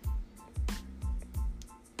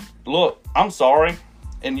 Look, I'm sorry.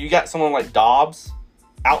 And you got someone like Dobbs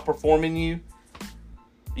outperforming you.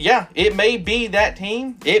 Yeah, it may be that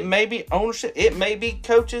team. It may be ownership. It may be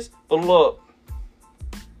coaches. But look,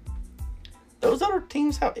 those other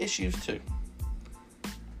teams have issues too.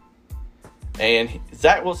 And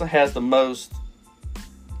Zach Wilson has the most,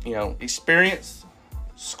 experienced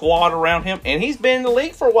squad around him, and he's been in the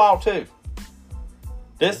league for a while too.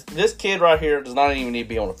 This kid right here does not even need to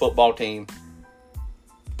be on a football team.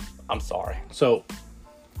 I'm sorry. So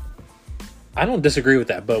I don't disagree with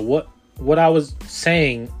that, but what I was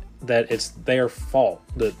saying that it's their fault,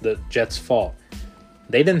 the Jets' fault.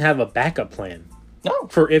 They didn't have a backup plan. No.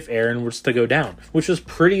 For if Aaron was to go down, which was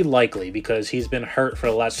pretty likely because he's been hurt for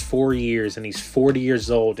the last 4 years and he's 40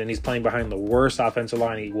 years old and he's playing behind the worst offensive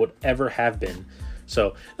line he would ever have been. So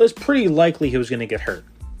it was pretty likely he was going to get hurt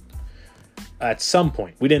at some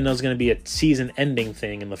point. We didn't know it was going to be a season-ending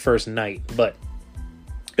thing in the first night, but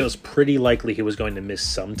it was pretty likely he was going to miss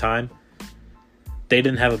some time. They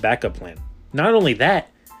didn't have a backup plan. Not only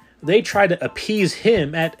that, they tried to appease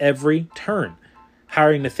him at every turn,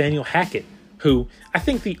 hiring Nathaniel Hackett, who I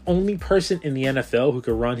think the only person in the NFL who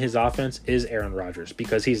could run his offense is Aaron Rodgers,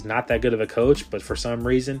 because he's not that good of a coach, but for some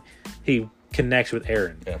reason he connects with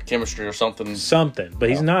Aaron. Yeah, chemistry or something. But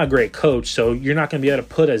he's not a great coach, so you're not going to be able to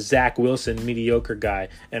put a Zach Wilson mediocre guy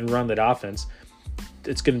and run that offense.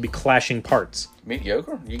 It's going to be clashing parts.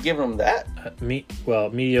 Mediocre? You giving him that?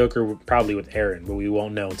 Mediocre probably with Aaron, but we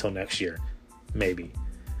won't know until next year. Maybe.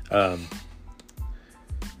 So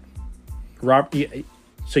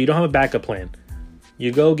you don't have a backup plan.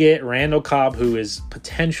 You go get Randall Cobb, who is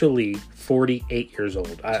potentially 48 years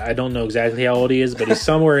old. I don't know exactly how old he is, but he's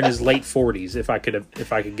somewhere in his late 40s, if I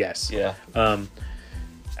could guess. Yeah.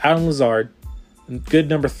 Allen Lazard, good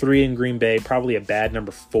number 3 in Green Bay, probably a bad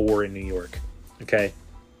number 4 in New York. Okay.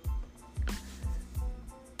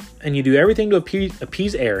 And you do everything to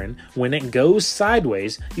appease Aaron. When it goes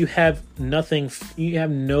sideways, you have nothing. You have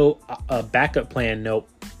no backup plan.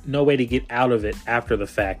 No way to get out of it after the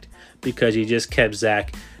fact, because you just kept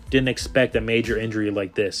Zach. Didn't expect a major injury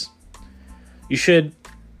like this. You should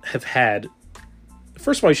have had.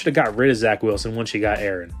 First of all, you should have got rid of Zach Wilson once you got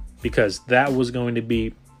Aaron, because that was going to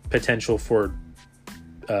be potential for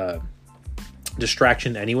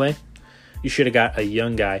distraction anyway. You should have got a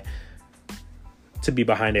young guy to be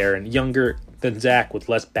behind Aaron, younger than Zach, with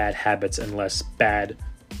less bad habits and less bad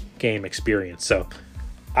game experience. So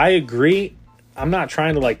I agree. I'm not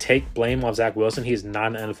trying to take blame off Zach Wilson. He's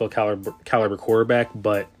not an NFL caliber quarterback,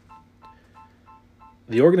 but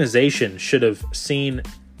the organization should have seen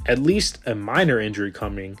at least a minor injury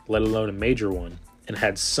coming, let alone a major one, and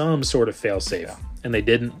had some sort of fail-safe. Yeah. And they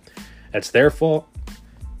didn't. That's their fault.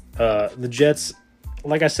 The Jets,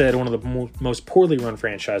 like I said, one of the most poorly run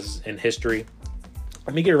franchises in history.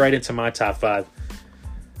 Let me get right into my top 5.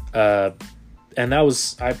 And I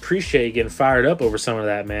appreciate you getting fired up over some of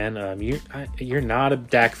that, man. You're not a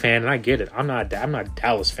Dak fan, and I get it. I'm not a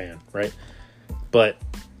Dallas fan, right? But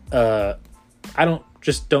I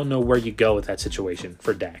don't know where you go with that situation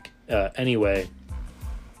for Dak. Anyway,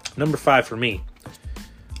 number 5 for me.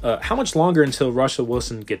 How much longer until Russell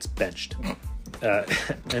Wilson gets benched?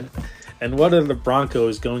 And what are the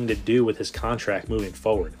Broncos going to do with his contract moving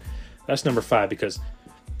forward? That's number 5, because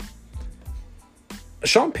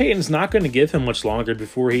Sean Payton's not going to give him much longer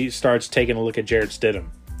before he starts taking a look at Jarrett Stidham.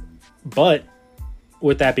 But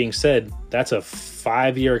with that being said, that's a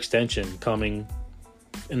 5-year extension coming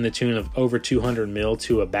in the tune of over $200 million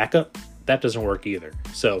to a backup. That doesn't work either.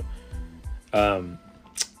 So,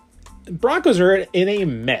 Broncos are in a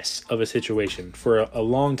mess of a situation for a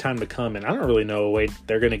long time to come, and I don't really know a way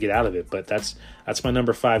they're going to get out of it. But that's my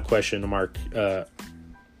number 5 question, Mark.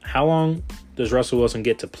 How long does Russell Wilson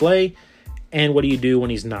get to play, and what do you do when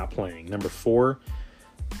he's not playing? Number 4,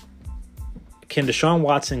 can Deshaun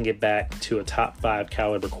Watson get back to a top 5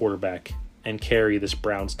 caliber quarterback and carry this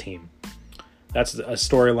Browns team? That's a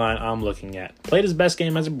storyline I'm looking at. Played his best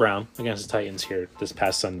game as a Brown against the Titans here this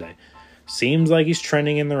past Sunday. Seems like he's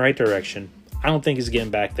trending in the right direction. I don't think he's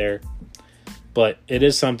getting back there, but it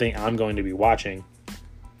is something I'm going to be watching.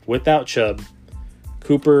 Without Chubb,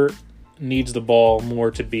 Cooper needs the ball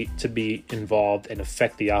more to be involved and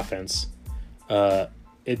affect the offense.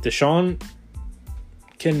 If Deshaun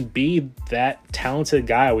can be that talented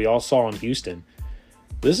guy we all saw in Houston,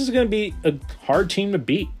 this is going to be a hard team to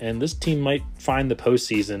beat, and this team might find the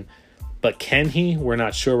postseason. But can he? We're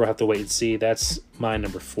not sure. We'll have to wait and see. That's my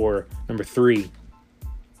number 4. Number 3,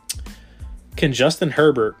 can Justin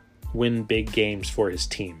Herbert win big games for his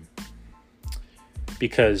team?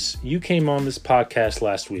 Because you came on this podcast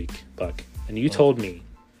last week, Buck, and you told me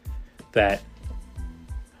that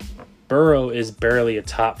Burrow is barely a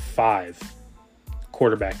top 5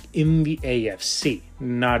 quarterback in the AFC,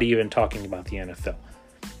 not even talking about the NFL.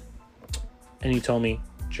 And you told me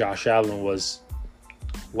Josh Allen was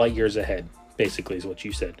light years ahead, basically, is what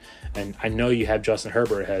you said. And I know you have Justin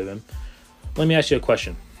Herbert ahead of him. Let me ask you a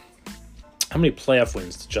question. How many playoff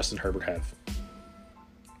wins does Justin Herbert have?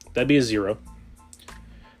 That'd be a 0.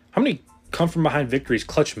 How many come from behind victories,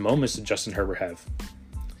 clutch moments did Justin Herbert have?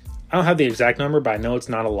 I don't have the exact number, but I know it's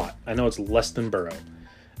not a lot. I know it's less than Burrow.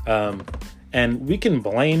 And we can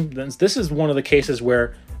blame. This is one of the cases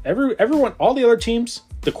where everyone, all the other teams,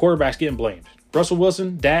 the quarterback's getting blamed. Russell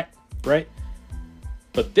Wilson, Dak, right?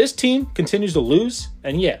 But this team continues to lose.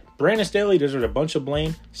 And yeah, Brandon Staley deserves a bunch of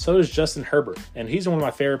blame. So does Justin Herbert. And he's one of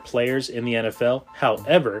my favorite players in the NFL.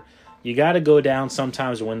 However, you got to go down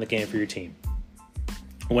sometimes to win the game for your team.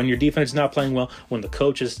 When your defense is not playing well, when the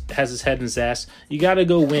coach has his head in his ass, you got to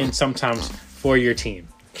go win sometimes for your team.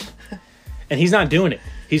 And he's not doing it.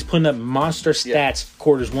 He's putting up monster stats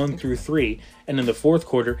quarters 1 through 3. And in the fourth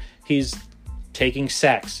quarter, he's taking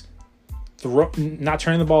sacks. Not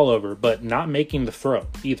turning the ball over, but not making the throw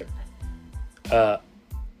either.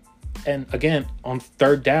 And again, on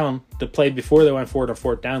third down, the play before they went forward on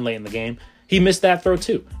fourth down late in the game, he missed that throw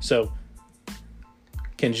too. So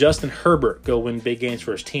can Justin Herbert go win big games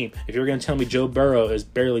for his team? If you're going to tell me Joe Burrow is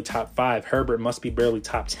barely top 5, Herbert must be barely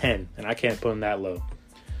top 10, and I can't put him that low.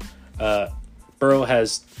 Burrow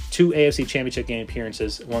has 2 AFC Championship game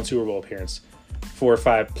appearances, 1 Super Bowl appearance, 4 or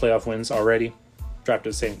 5 playoff wins already, dropped to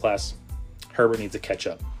the same class. Herbert needs to catch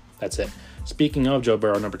up. That's it. Speaking of Joe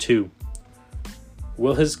Burrow, number 2,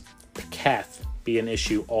 will his calf be an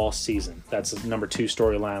issue all season? That's the number 2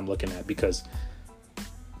 storyline I'm looking at, because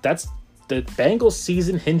that's the Bengals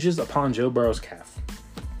season hinges upon Joe Burrow's calf.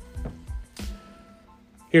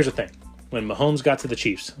 Here's the thing. When Mahomes got to the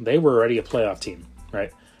Chiefs, they were already a playoff team,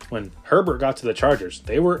 right? When Herbert got to the Chargers,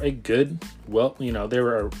 they were a good, they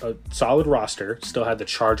were a solid roster. Still had the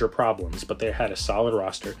Charger problems, but they had a solid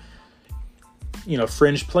roster.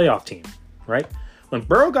 Fringe playoff team, right? When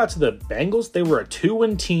Burrow got to the Bengals, they were a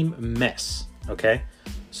 2-win team mess, okay?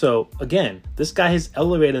 So, again, this guy has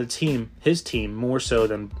elevated his team, more so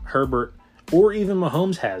than Herbert or even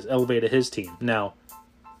Mahomes has elevated his team. Now,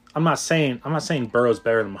 I'm not saying Burrow's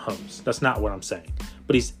better than Mahomes. That's not what I'm saying.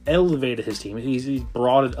 But he's elevated his team. He's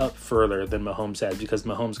brought it up further than Mahomes has, because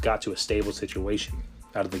Mahomes got to a stable situation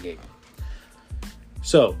out of the gate.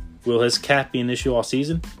 So, will his cap be an issue all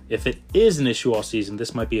season? If it is an issue all season,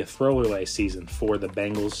 this might be a throwaway season for the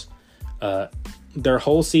Bengals. Their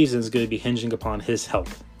whole season is going to be hinging upon his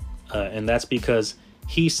health. And that's because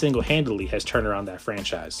he single-handedly has turned around that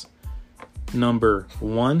franchise. Number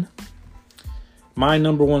 1. My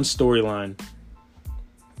number 1 storyline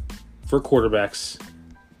for quarterbacks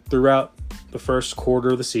throughout the first quarter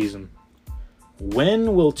of the season.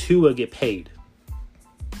 When will Tua get paid?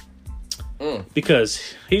 Because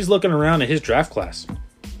he's looking around at his draft class.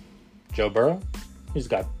 Joe Burrow, he's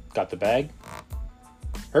got the bag.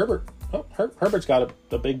 Herbert's got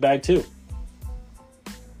a big bag too.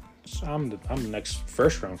 So I'm the next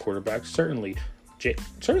first round quarterback. Certainly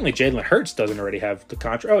Jalen Hurts doesn't already have the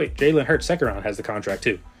contract. Oh wait, Jalen Hurts second round has the contract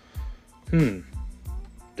too.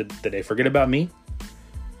 Did they forget about me?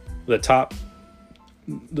 The top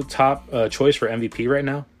choice for MVP right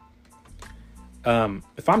now.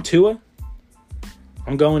 If I'm Tua,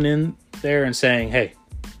 I'm going in there and saying, hey,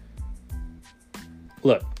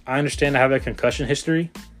 look, I understand I have that concussion history.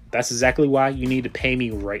 That's exactly why you need to pay me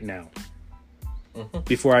right now.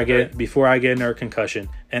 Before I get another concussion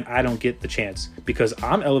and I don't get the chance, because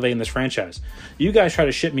I'm elevating this franchise. You guys try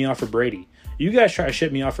to ship me off for Brady. You guys try to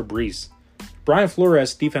ship me off for Breeze. Brian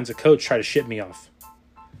Flores, defensive coach, tried to ship me off.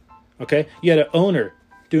 Okay? You had an owner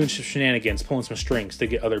doing some shenanigans, pulling some strings to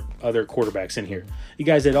get other quarterbacks in here. You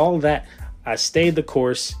guys did all of that. I stayed the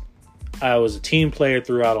course. I was a team player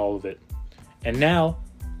throughout all of it. And now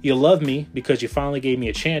you love me because you finally gave me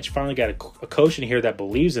a chance. You finally got a coach in here that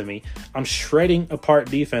believes in me. I'm shredding apart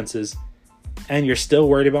defenses, and you're still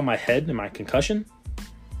worried about my head and my concussion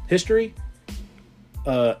history?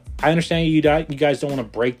 I understand you guys don't want to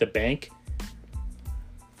break the bank.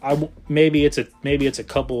 Maybe it's a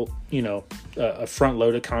couple, a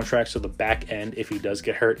front-loaded contract, so the back end, if he does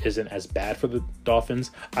get hurt, isn't as bad for the Dolphins.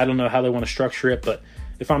 I don't know how they want to structure it, but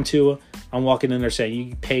if I'm Tua, I'm walking in there saying,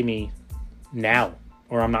 you pay me now,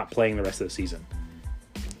 or I'm not playing the rest of the season.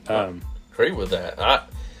 I agree with that.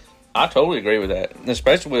 I totally agree with that,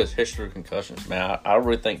 especially with his history of concussions, man. I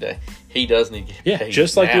really think that he does need to get paid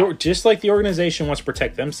just now. like the organization wants to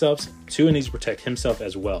protect themselves, Tua needs to protect himself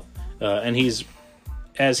as well. And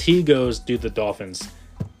as he goes, the Dolphins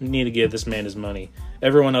need to give this man his money.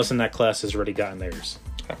 Everyone else in that class has already gotten theirs.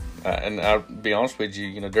 And I'll be honest with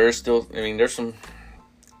you, there's still, there's some.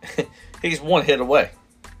 He's one hit away,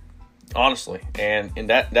 honestly, and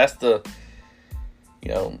that's the,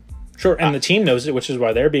 Sure, and the team knows it, which is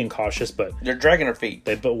why they're being cautious. But they're dragging their feet.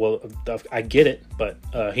 I get it, but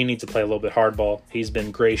he needs to play a little bit hardball. He's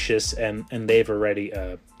been gracious, and they've already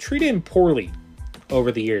treated him poorly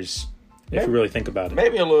over the years. If you really think about it,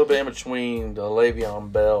 Maybe a little bit in between the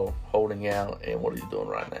Le'Veon Bell holding out and what he's doing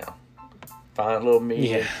right now. Find a little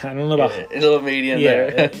median. Yeah, I don't know about a little median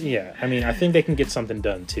there. Yeah. I mean, I think they can get something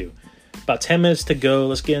done too. About 10 minutes to go.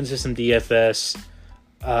 Let's get into some DFS.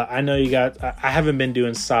 I know I haven't been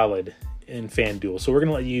doing solid in FanDuel, so we're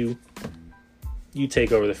gonna let you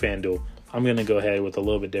take over the FanDuel. I'm gonna go ahead with a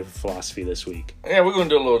little bit different philosophy this week. Yeah, we're gonna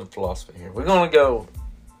do a little philosophy here. We're gonna go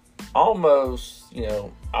almost,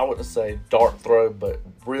 I wouldn't say dart throw, but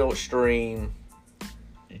real extreme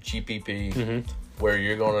GPP, where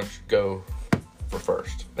you're gonna go for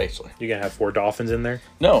first, basically. You're gonna have 4 Dolphins in there.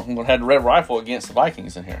 No, I'm gonna have the Red Rifle against the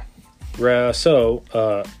Vikings in here.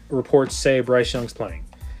 So reports say Bryce Young's playing.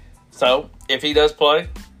 So if he does play,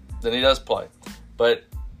 then he does play. But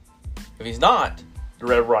if he's not, the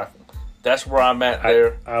Red Rifle. That's where I'm at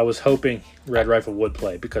there. I was hoping Red Rifle would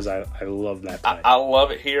play because I love that play. I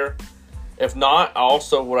love it here. If not,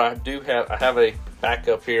 also what I do have, I have a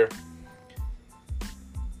backup here.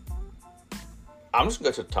 I'm just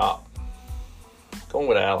going to go to the top. Going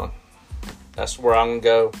with Allen. That's where I'm going to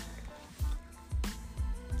go.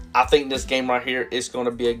 I think this game right here is going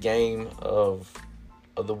to be a game of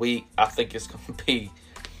the week. I think it's going to be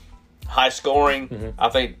high scoring. I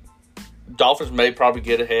think Dolphins may probably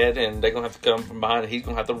get ahead, and they're going to have to come from behind, and he's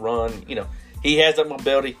going to have to run. He has that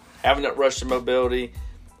mobility, having that rushing mobility.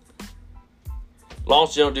 As long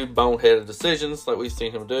as you don't do boneheaded decisions like we've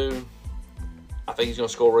seen him do, I think he's going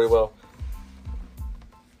to score really well.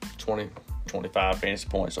 20, 25 fantasy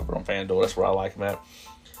points over on FanDuel. That's where I like him at.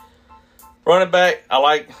 Running back, I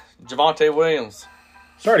like Javonte Williams.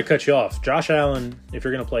 Sorry to cut you off. Josh Allen, if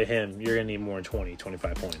you're going to play him, you're going to need more than 20,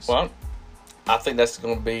 25 points. Well, I think that's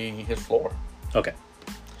going to be his floor. Okay.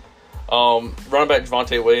 Running back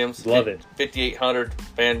Javonte Williams. Love it. 5,800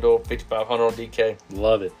 FanDuel, 5,500 on DK.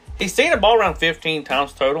 Love it. He's seen the ball around 15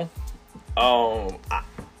 times total. And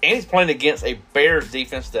he's playing against a Bears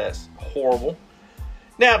defense that's horrible.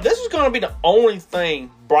 Now, this is going to be the only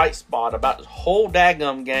bright spot about this whole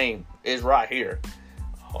daggum game is right here.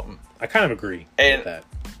 I kind of agree with that.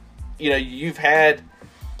 You've had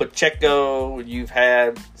Pacheco, you've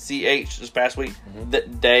had CH this past week. And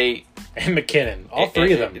McKinnon, all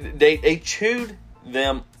three of them. They chewed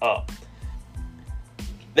them up.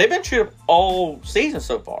 They've been chewed up all season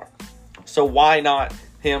so far. So why not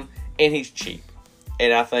him? And he's cheap.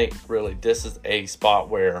 And I think really this is a spot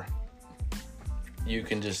where you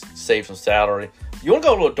can just save some salary. You want to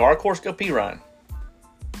go a little dark horse? Go P. Ryan.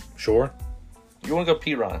 Sure. You want to go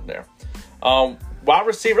P. Ryan there. Wide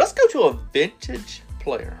receiver. Let's go to a vintage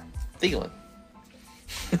player. Thielen.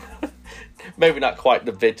 Maybe not quite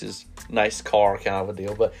the vintage nice car kind of a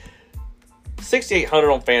deal, but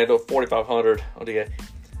 6,800 on FanDuel, 4,500 on DK.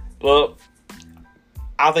 Look,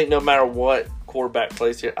 I think no matter what quarterback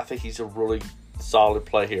plays here, I think he's a really solid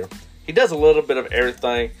play here. He does a little bit of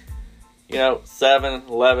everything. 7,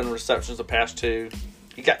 11 receptions the past 2.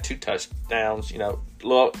 He got 2 touchdowns.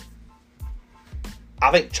 Look,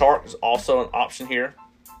 I think Chark is also an option here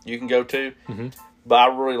you can go to. But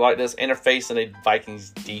I really like this interface in a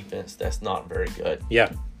Vikings defense that's not very good.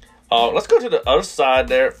 Yeah. Let's go to the other side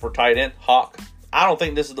there for tight end, Hawk. I don't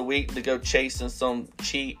think this is the week to go chasing some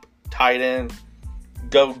cheap tight end.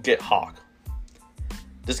 Go get Hawk.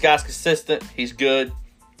 This guy's consistent. He's good.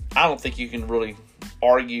 I don't think you can really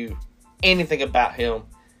argue anything about him.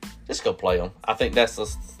 Just go play him. I think that's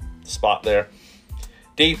the spot there.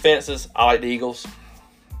 Defenses, I like the Eagles.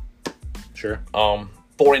 Sure.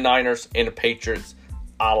 49ers and the Patriots,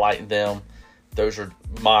 I like them. Those are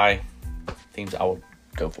my teams I would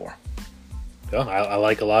go for. Yeah, I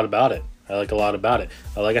like a lot about it.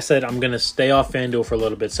 Like I said, I'm going to stay off FanDuel for a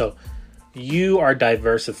little bit. So you are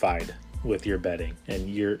diversified with your betting, and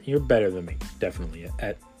you're better than me, definitely,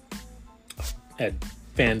 at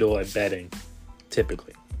FanDuel at betting,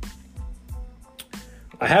 typically.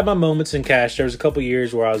 I had my moments in cash. There was a couple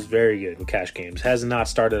years where I was very good with cash games. Has not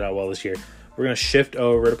started out well this year. We're going to shift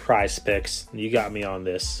over to Prize Picks. You got me on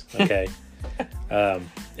this, okay? And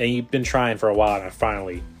you've been trying for a while, and I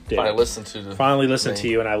finally did. Finally listened to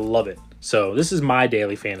you, and I love it. So this is my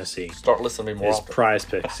daily fantasy. Start listening to me more often. Prize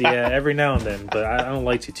Picks. Yeah, every now and then, but I don't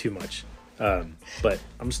like to too much. But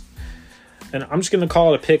I'm just going to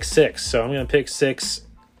call it a pick 6. So I'm going to pick 6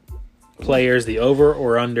 players, the over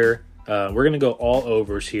or under. We're going to go all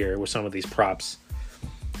overs here with some of these props.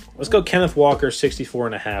 Let's go Kenneth Walker,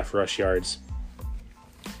 64.5 rush yards.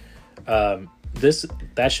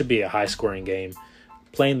 That should be a high-scoring game.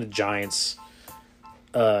 playing the Giants.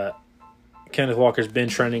 Kenneth Walker's been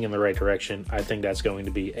trending in the right direction. I think that's going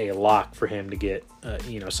to be a lock for him to get,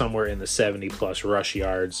 somewhere in the 70-plus rush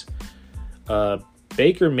yards.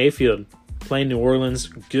 Baker Mayfield playing New Orleans,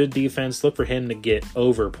 good defense. Look for him to get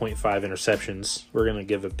over 0.5 interceptions. We're going to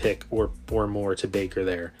give a pick or more to Baker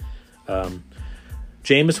there.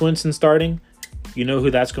 Jameis Winston starting. You know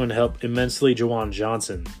who that's going to help immensely? Juwan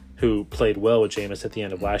Johnson, who played well with Jameis at the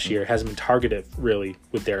end of last year. Hasn't been targeted really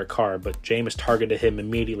with Derek Carr, but Jameis targeted him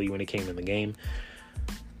immediately when he came in the game.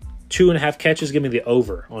 2.5 catches. Give me the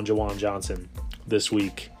over on Juwan Johnson this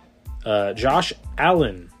week. Josh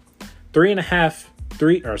Allen,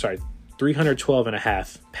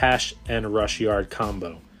 312.5 pass and rush yard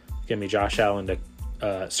combo. Give me Josh Allen to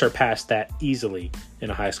surpass that easily in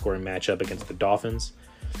a high-scoring matchup against the Dolphins.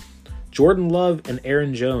 Jordan Love and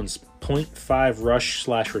Aaron Jones, 0.5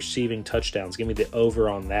 rush/receiving touchdowns. Give me the over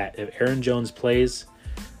on that. If Aaron Jones plays,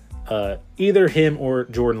 either him or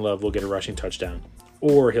Jordan Love will get a rushing touchdown,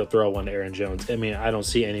 or he'll throw one to Aaron Jones. I mean, I don't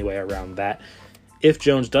see any way around that. If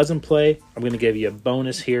Jones doesn't play, I'm going to give you a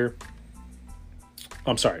bonus here.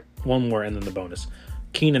 I'm sorry, one more and then the bonus.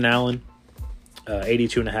 Keenan Allen,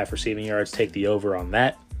 82.5 receiving yards. Take the over on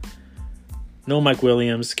that. No Mike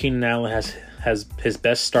Williams. Keenan Allen has his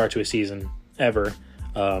best start to a season ever,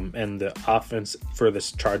 and the offense for the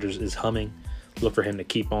Chargers is humming. Look for him to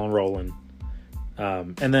keep on rolling.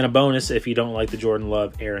 And then a bonus if you don't like the Jordan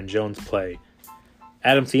Love, Aaron Jones play.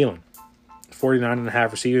 Adam Thielen,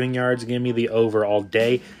 49.5 receiving yards. Give me the over all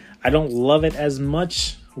day. I don't love it as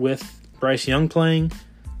much with Bryce Young playing,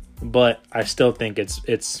 but I still think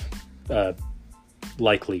it's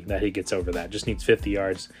likely that he gets over that. Just needs 50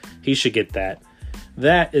 yards. He should get that.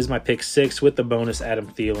 That is my pick 6 with the bonus Adam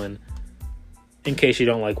Thielen. In case you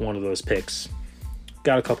don't like one of those picks.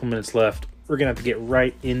 Got a couple minutes left. We're going to have to get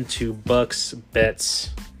right into Bucks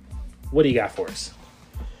bets. What do you got for us?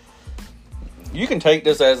 You can take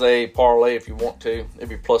this as a parlay if you want to. It'd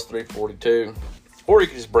be plus 342. Or you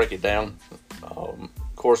can just break it down. Of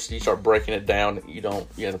course, you start breaking it down, you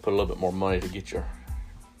have to put a little bit more money to get your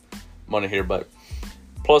money here. But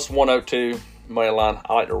plus 102 money line.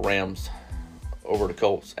 I like the Rams over the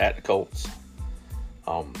Colts, at the Colts.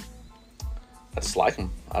 I just like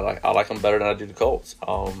them. I like them better than I do the Colts.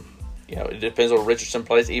 It depends on Richardson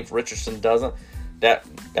plays. If Richardson doesn't, that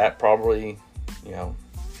probably,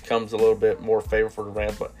 comes a little bit more favor for the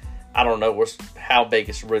Rams. But I don't know how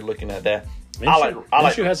Vegas is really looking at that.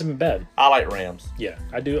 Minshew hasn't been bad. I like Rams. Yeah,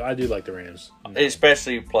 I do like the Rams. No.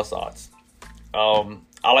 Especially plus odds.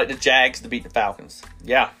 I like the Jags to beat the Falcons.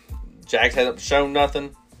 Yeah, Jags haven't shown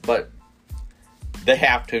nothing, but they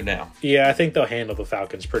have to now. Yeah, I think they'll handle the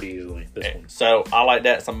Falcons pretty easily this one. So I like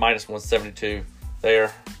that. It's a minus 172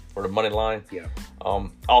 there for the money line. Yeah.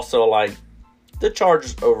 Also, I like the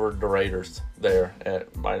Chargers over the Raiders there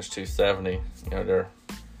at minus 270. They're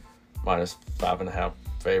minus 5.5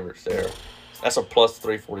 favorites there. That's a plus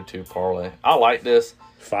 342 parlay. I like this.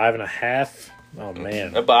 5.5. Oh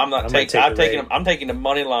man! But I'm not taking. I'm taking the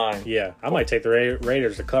money line. Yeah, I might take the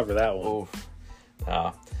Raiders to cover that one. Oof.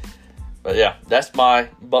 But yeah, that's my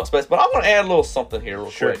Bucks bets. But I want to add a little something here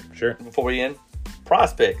real quick. Sure. Before we end,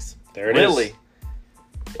 Prize Picks. There it is. It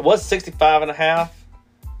was 65.5.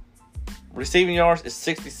 Receiving yards is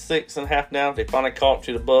 66.5 now. They finally caught up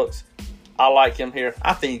to the Bucks. I like him here.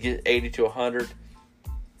 I think he gets 80 to 100.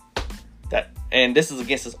 And this is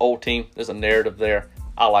against his old team. There's a narrative there.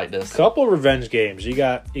 I like this. Couple revenge games. You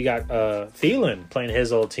got Thielen playing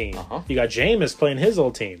his old team. Uh-huh. You got Jameis playing his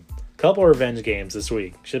old team. Couple revenge games this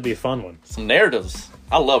week. Should be a fun one. Some narratives.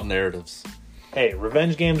 I love narratives. Hey,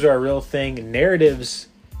 revenge games are a real thing. Narratives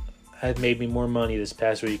have made me more money this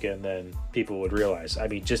past weekend than people would realize. I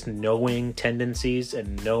mean, just knowing tendencies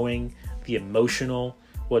and knowing the emotional,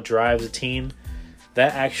 what drives a team,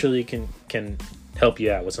 that actually can help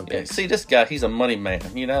you out with some picks. See, this guy, he's a money man.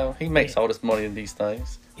 He makes all this money in these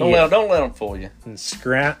things. Don't let him fool you. And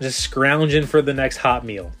just scrounging for the next hot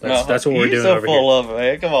meal. That's what we're doing over here. He's so full of it,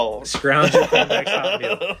 man. Come on. Scrounging for the next hot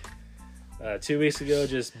meal. 2 weeks ago,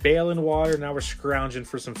 just bailing water. Now we're scrounging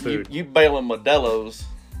for some food. You bailing Modelo's.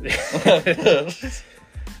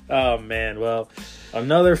 Oh, man. Well,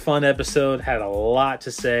 another fun episode. Had a lot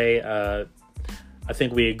to say. I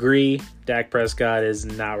think we agree Dak Prescott is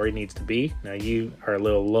not where he needs to be. Now, you are a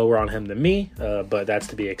little lower on him than me, but that's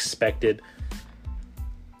to be expected.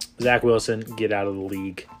 Zach Wilson, get out of the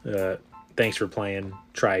league. Thanks for playing.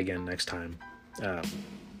 Try again next time.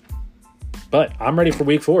 But I'm ready for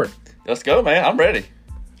week 4. Let's go, man. I'm ready.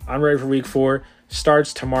 I'm ready for week 4.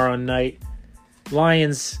 Starts tomorrow night.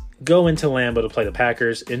 Lions go into Lambeau to play the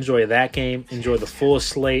Packers. Enjoy that game. Enjoy the full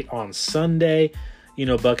slate on Sunday. you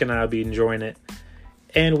know Buck and I will be enjoying it.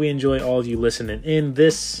 And we enjoy all of you listening in.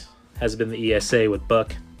 This has been the ESA with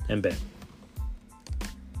Buck and Ben.